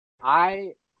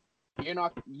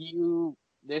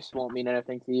 This won't mean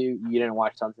anything to you. You didn't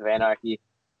watch Sons of Anarchy,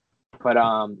 but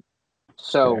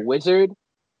sure. Wizard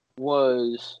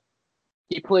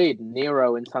he played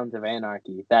Nero in Sons of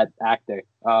Anarchy. That actor,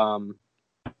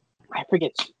 I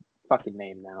forget his fucking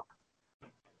name now,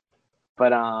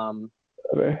 but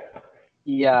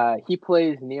he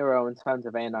plays Nero in Sons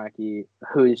of Anarchy,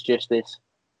 who is just this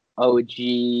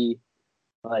OG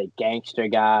like gangster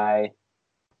guy,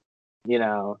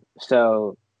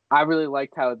 So I really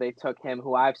liked how they took him,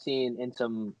 who I've seen in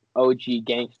some OG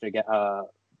gangster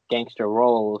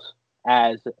roles,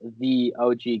 as the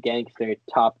OG gangster,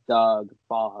 top dog,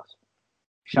 boss,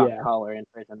 shot caller in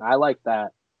prison. I like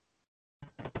that.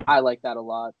 I like that a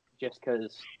lot, just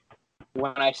because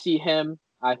when I see him,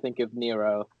 I think of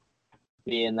Nero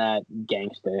being that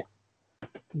gangster.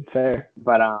 Fair.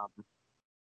 But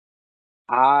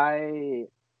I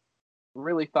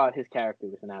really thought his character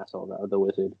was an asshole, though, the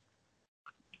wizard.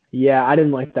 Yeah, I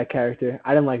didn't like that character.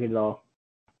 I didn't like it at all.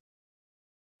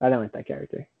 I didn't like that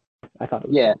character. I thought it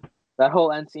was dumb. That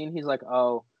whole end scene, he's like,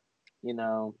 oh,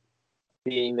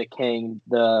 being the king,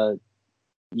 the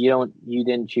you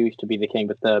didn't choose to be the king,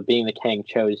 but the being the king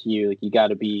chose you. Like, you got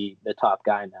to be the top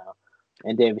guy now.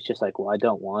 And David's just like, well, I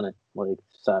don't want it. Like,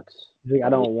 sucks. He's like, I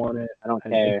don't want it. I don't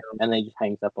care. And then he just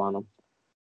hangs up on him.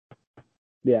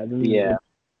 Yeah. Then Yeah. it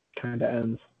kind of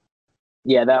ends.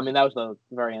 Yeah, that was the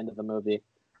very end of the movie.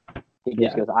 He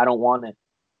just goes, I don't want it.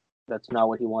 That's not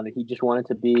what he wanted. He just wanted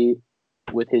to be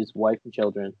with his wife and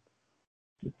children.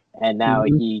 And now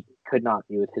he could not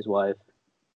be with his wife.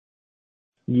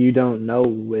 You don't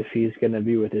know if he's going to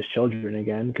be with his children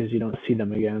again because you don't see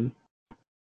them again.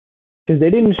 Because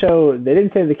they didn't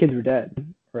say the kids were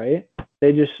dead, right?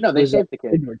 They just saved the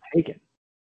kids. They were taken.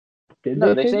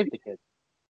 They saved the kids.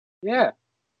 Yeah.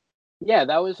 Yeah,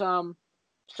 that was so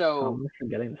I'm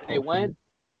forgetting this they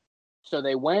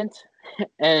went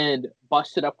and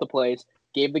busted up the place,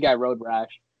 gave the guy road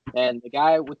rash, and the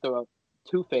guy with the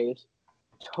Two-Face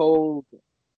told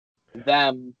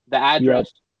them the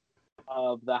address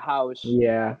of the house.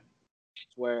 Yeah.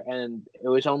 And it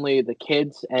was only the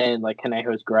kids and like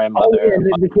Kaneho's grandmother. Oh, yeah,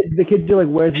 the kids are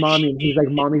like, where's mommy? And he's like,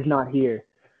 mommy's not here.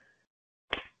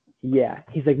 Yeah,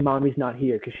 he's like, mommy's not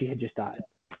here because she had just died.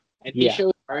 And he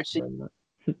shows mercy.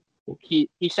 He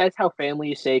says how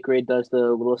family is sacred, does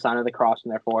the little sign of the cross on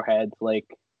their foreheads like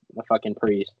a fucking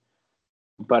priest.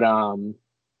 But one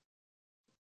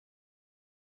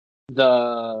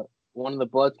of the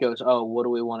Bloods goes, oh, what do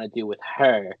we want to do with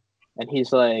her? And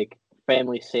he's like,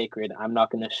 family's sacred. I'm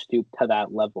not going to stoop to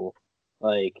that level.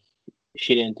 Like,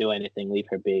 she didn't do anything. Leave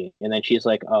her be. And then she's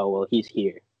like, oh, well, he's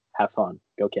here. Have fun.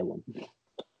 Go kill him.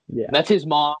 Yeah. And that's his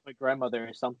mom or grandmother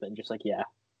or something. Just like, yeah,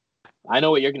 I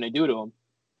know what you're going to do to him.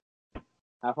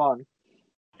 Have fun.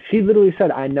 She literally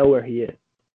said, I know where he is.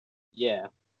 Yeah.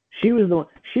 She was the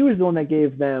one that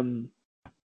gave them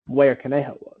where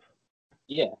Kaneho was.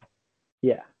 Yeah.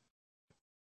 Yeah.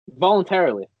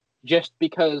 Voluntarily. Just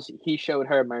because he showed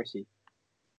her mercy.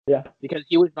 Yeah. Because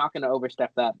he was not going to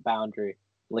overstep that boundary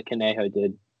like Kaneho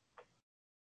did.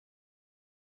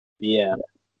 Yeah.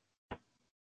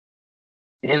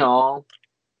 In all,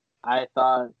 I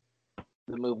thought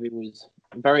the movie was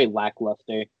very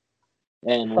lackluster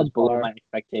and was below my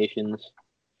expectations.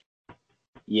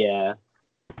 Yeah.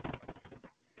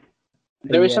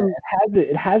 There was some.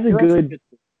 It has a good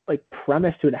like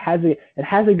premise to it. It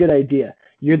has a good idea.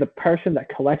 You're the person that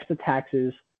collects the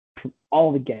taxes from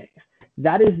all the gangs.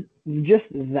 That is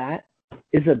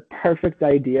a perfect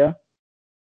idea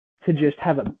to just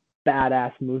have a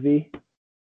badass movie,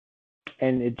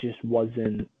 and it just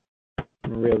wasn't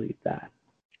really that.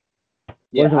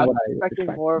 Yeah, I was expecting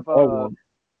more of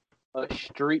a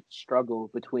street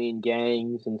struggle between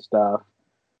gangs and stuff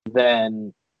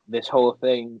than this whole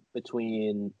thing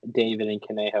between David and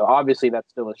Kaneho. Obviously, that's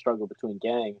still a struggle between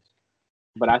gangs,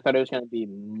 but I thought it was going to be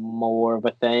more of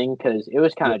a thing because it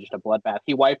was kind of just a bloodbath.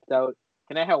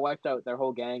 Kaneho wiped out their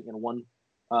whole gang in one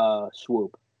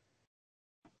swoop,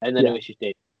 and then it was just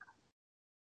David.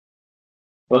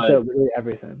 But literally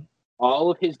everything.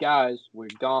 All of his guys were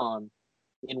gone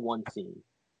in one scene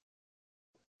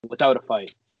without a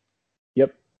fight.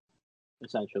 Yep.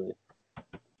 Essentially.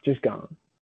 Just gone.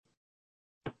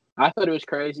 I thought it was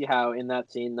crazy how in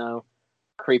that scene though,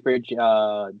 Creeper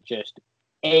just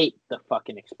ate the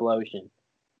fucking explosion.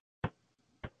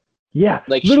 Yeah,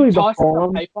 like literally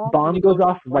the bomb goes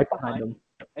off right behind him.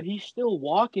 And he's still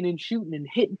walking and shooting and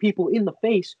hitting people in the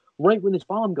face right when his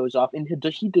bomb goes off, and he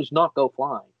does not go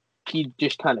flying. He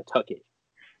just kind of took it.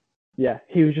 Yeah,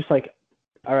 he was just like,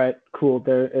 all right, cool,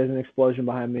 there is an explosion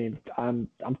behind me. I'm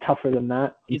tougher than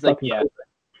that. He's like, yeah. Cool.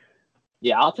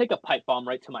 Yeah, I'll take a pipe bomb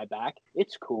right to my back.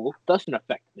 It's cool. Doesn't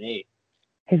affect me.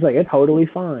 He's like, it's totally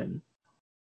fine.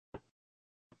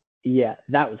 Yeah,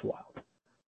 that was wild.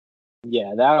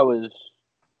 Yeah, that was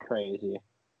crazy.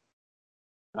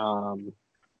 I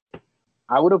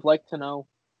would have liked to know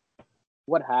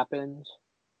what happens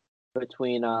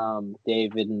between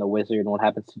David and the wizard and what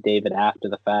happens to David after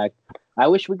the fact. I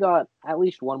wish we got at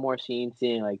least one more scene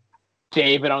seeing like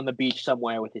David on the beach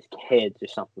somewhere with his kids or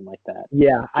something like that.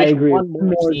 Yeah, I agree. One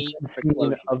more scene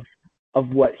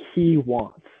of what he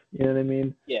wants. You know what I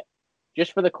mean? Yeah,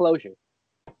 just for the closure.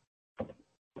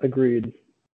 Agreed.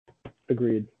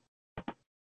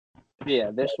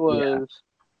 Yeah, this was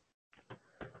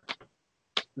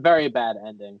very bad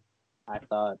ending, I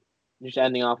thought. Just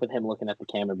ending off with him looking at the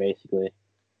camera, basically.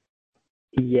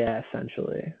 Yeah,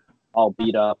 essentially. All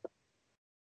beat up.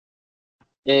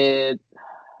 It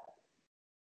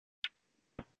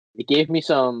gave me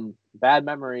some bad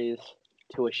memories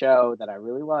to a show that I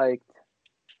really liked.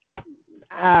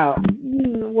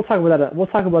 We'll talk about that. We'll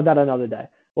talk about that another day.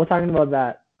 We'll talk about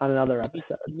that on another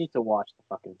episode. You need to watch the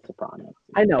fucking Sopranos.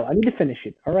 I know. I need to finish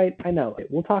it. All right. I know.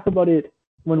 We'll talk about it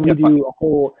when we do a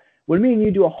whole, when me and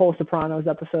you do a whole Sopranos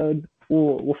episode,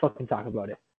 we'll fucking talk about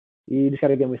it. You just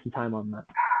gotta give me some time on that.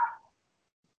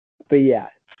 But yeah,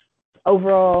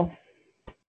 overall,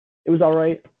 it was all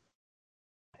right.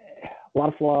 A lot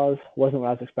of flaws. Wasn't what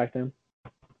I was expecting.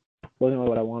 Wasn't really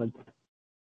what I wanted.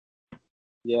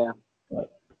 Yeah.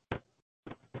 But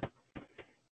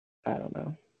I don't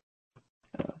know.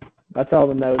 That's all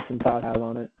the notes and thought I have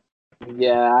on it.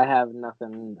 Yeah, I have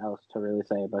nothing else to really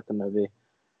say about the movie.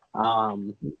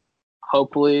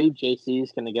 Hopefully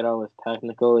JC's gonna get all his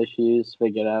technical issues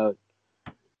figured out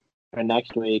for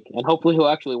next week, and hopefully he'll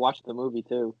actually watch the movie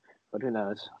too. But who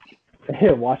knows?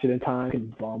 Watch it in time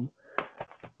and bum.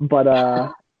 But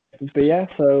yeah.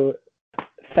 So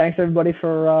thanks everybody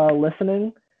for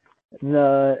listening.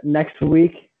 The next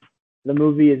week, the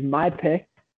movie is my pick,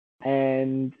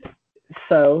 and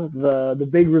so the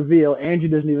big reveal. Andrew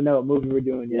doesn't even know what movie we're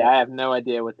doing yet. Yeah, I have no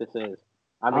idea what this is.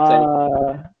 I'm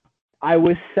excited. I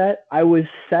was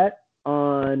set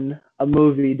on a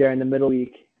movie during the middle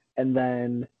week, and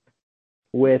then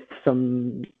with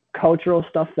some cultural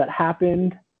stuff that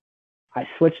happened, I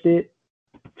switched it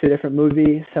to a different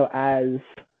movie. So as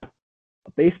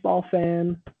a baseball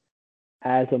fan,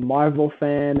 as a Marvel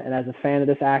fan, and as a fan of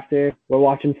this actor, we're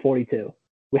watching 42.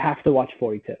 We have to watch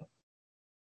 42.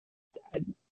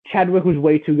 Chadwick was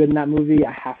way too good in that movie.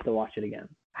 I have to watch it again.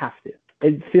 Have to.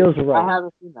 It feels right. I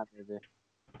haven't seen that movie.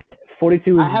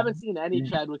 42. I haven't seen any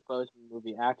Chadwick Boseman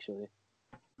movie actually.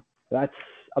 That's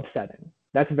upsetting.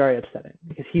 That's very upsetting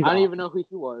because he's. I don't even know who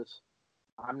he was.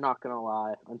 I'm not gonna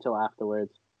lie until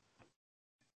afterwards.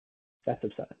 That's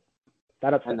upsetting.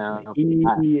 That upsets me.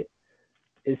 He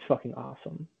is fucking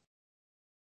awesome.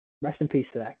 Rest in peace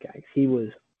to that guy. He was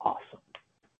awesome.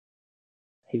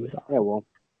 He was awesome. Yeah, well,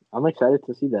 I'm excited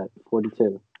to see that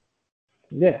 42.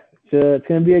 Yeah, it's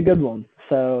gonna be a good one.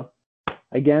 So,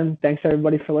 again, thanks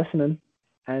everybody for listening,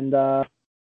 and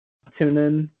tune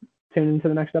in to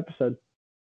the next episode.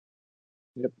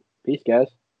 Yep. Peace, guys.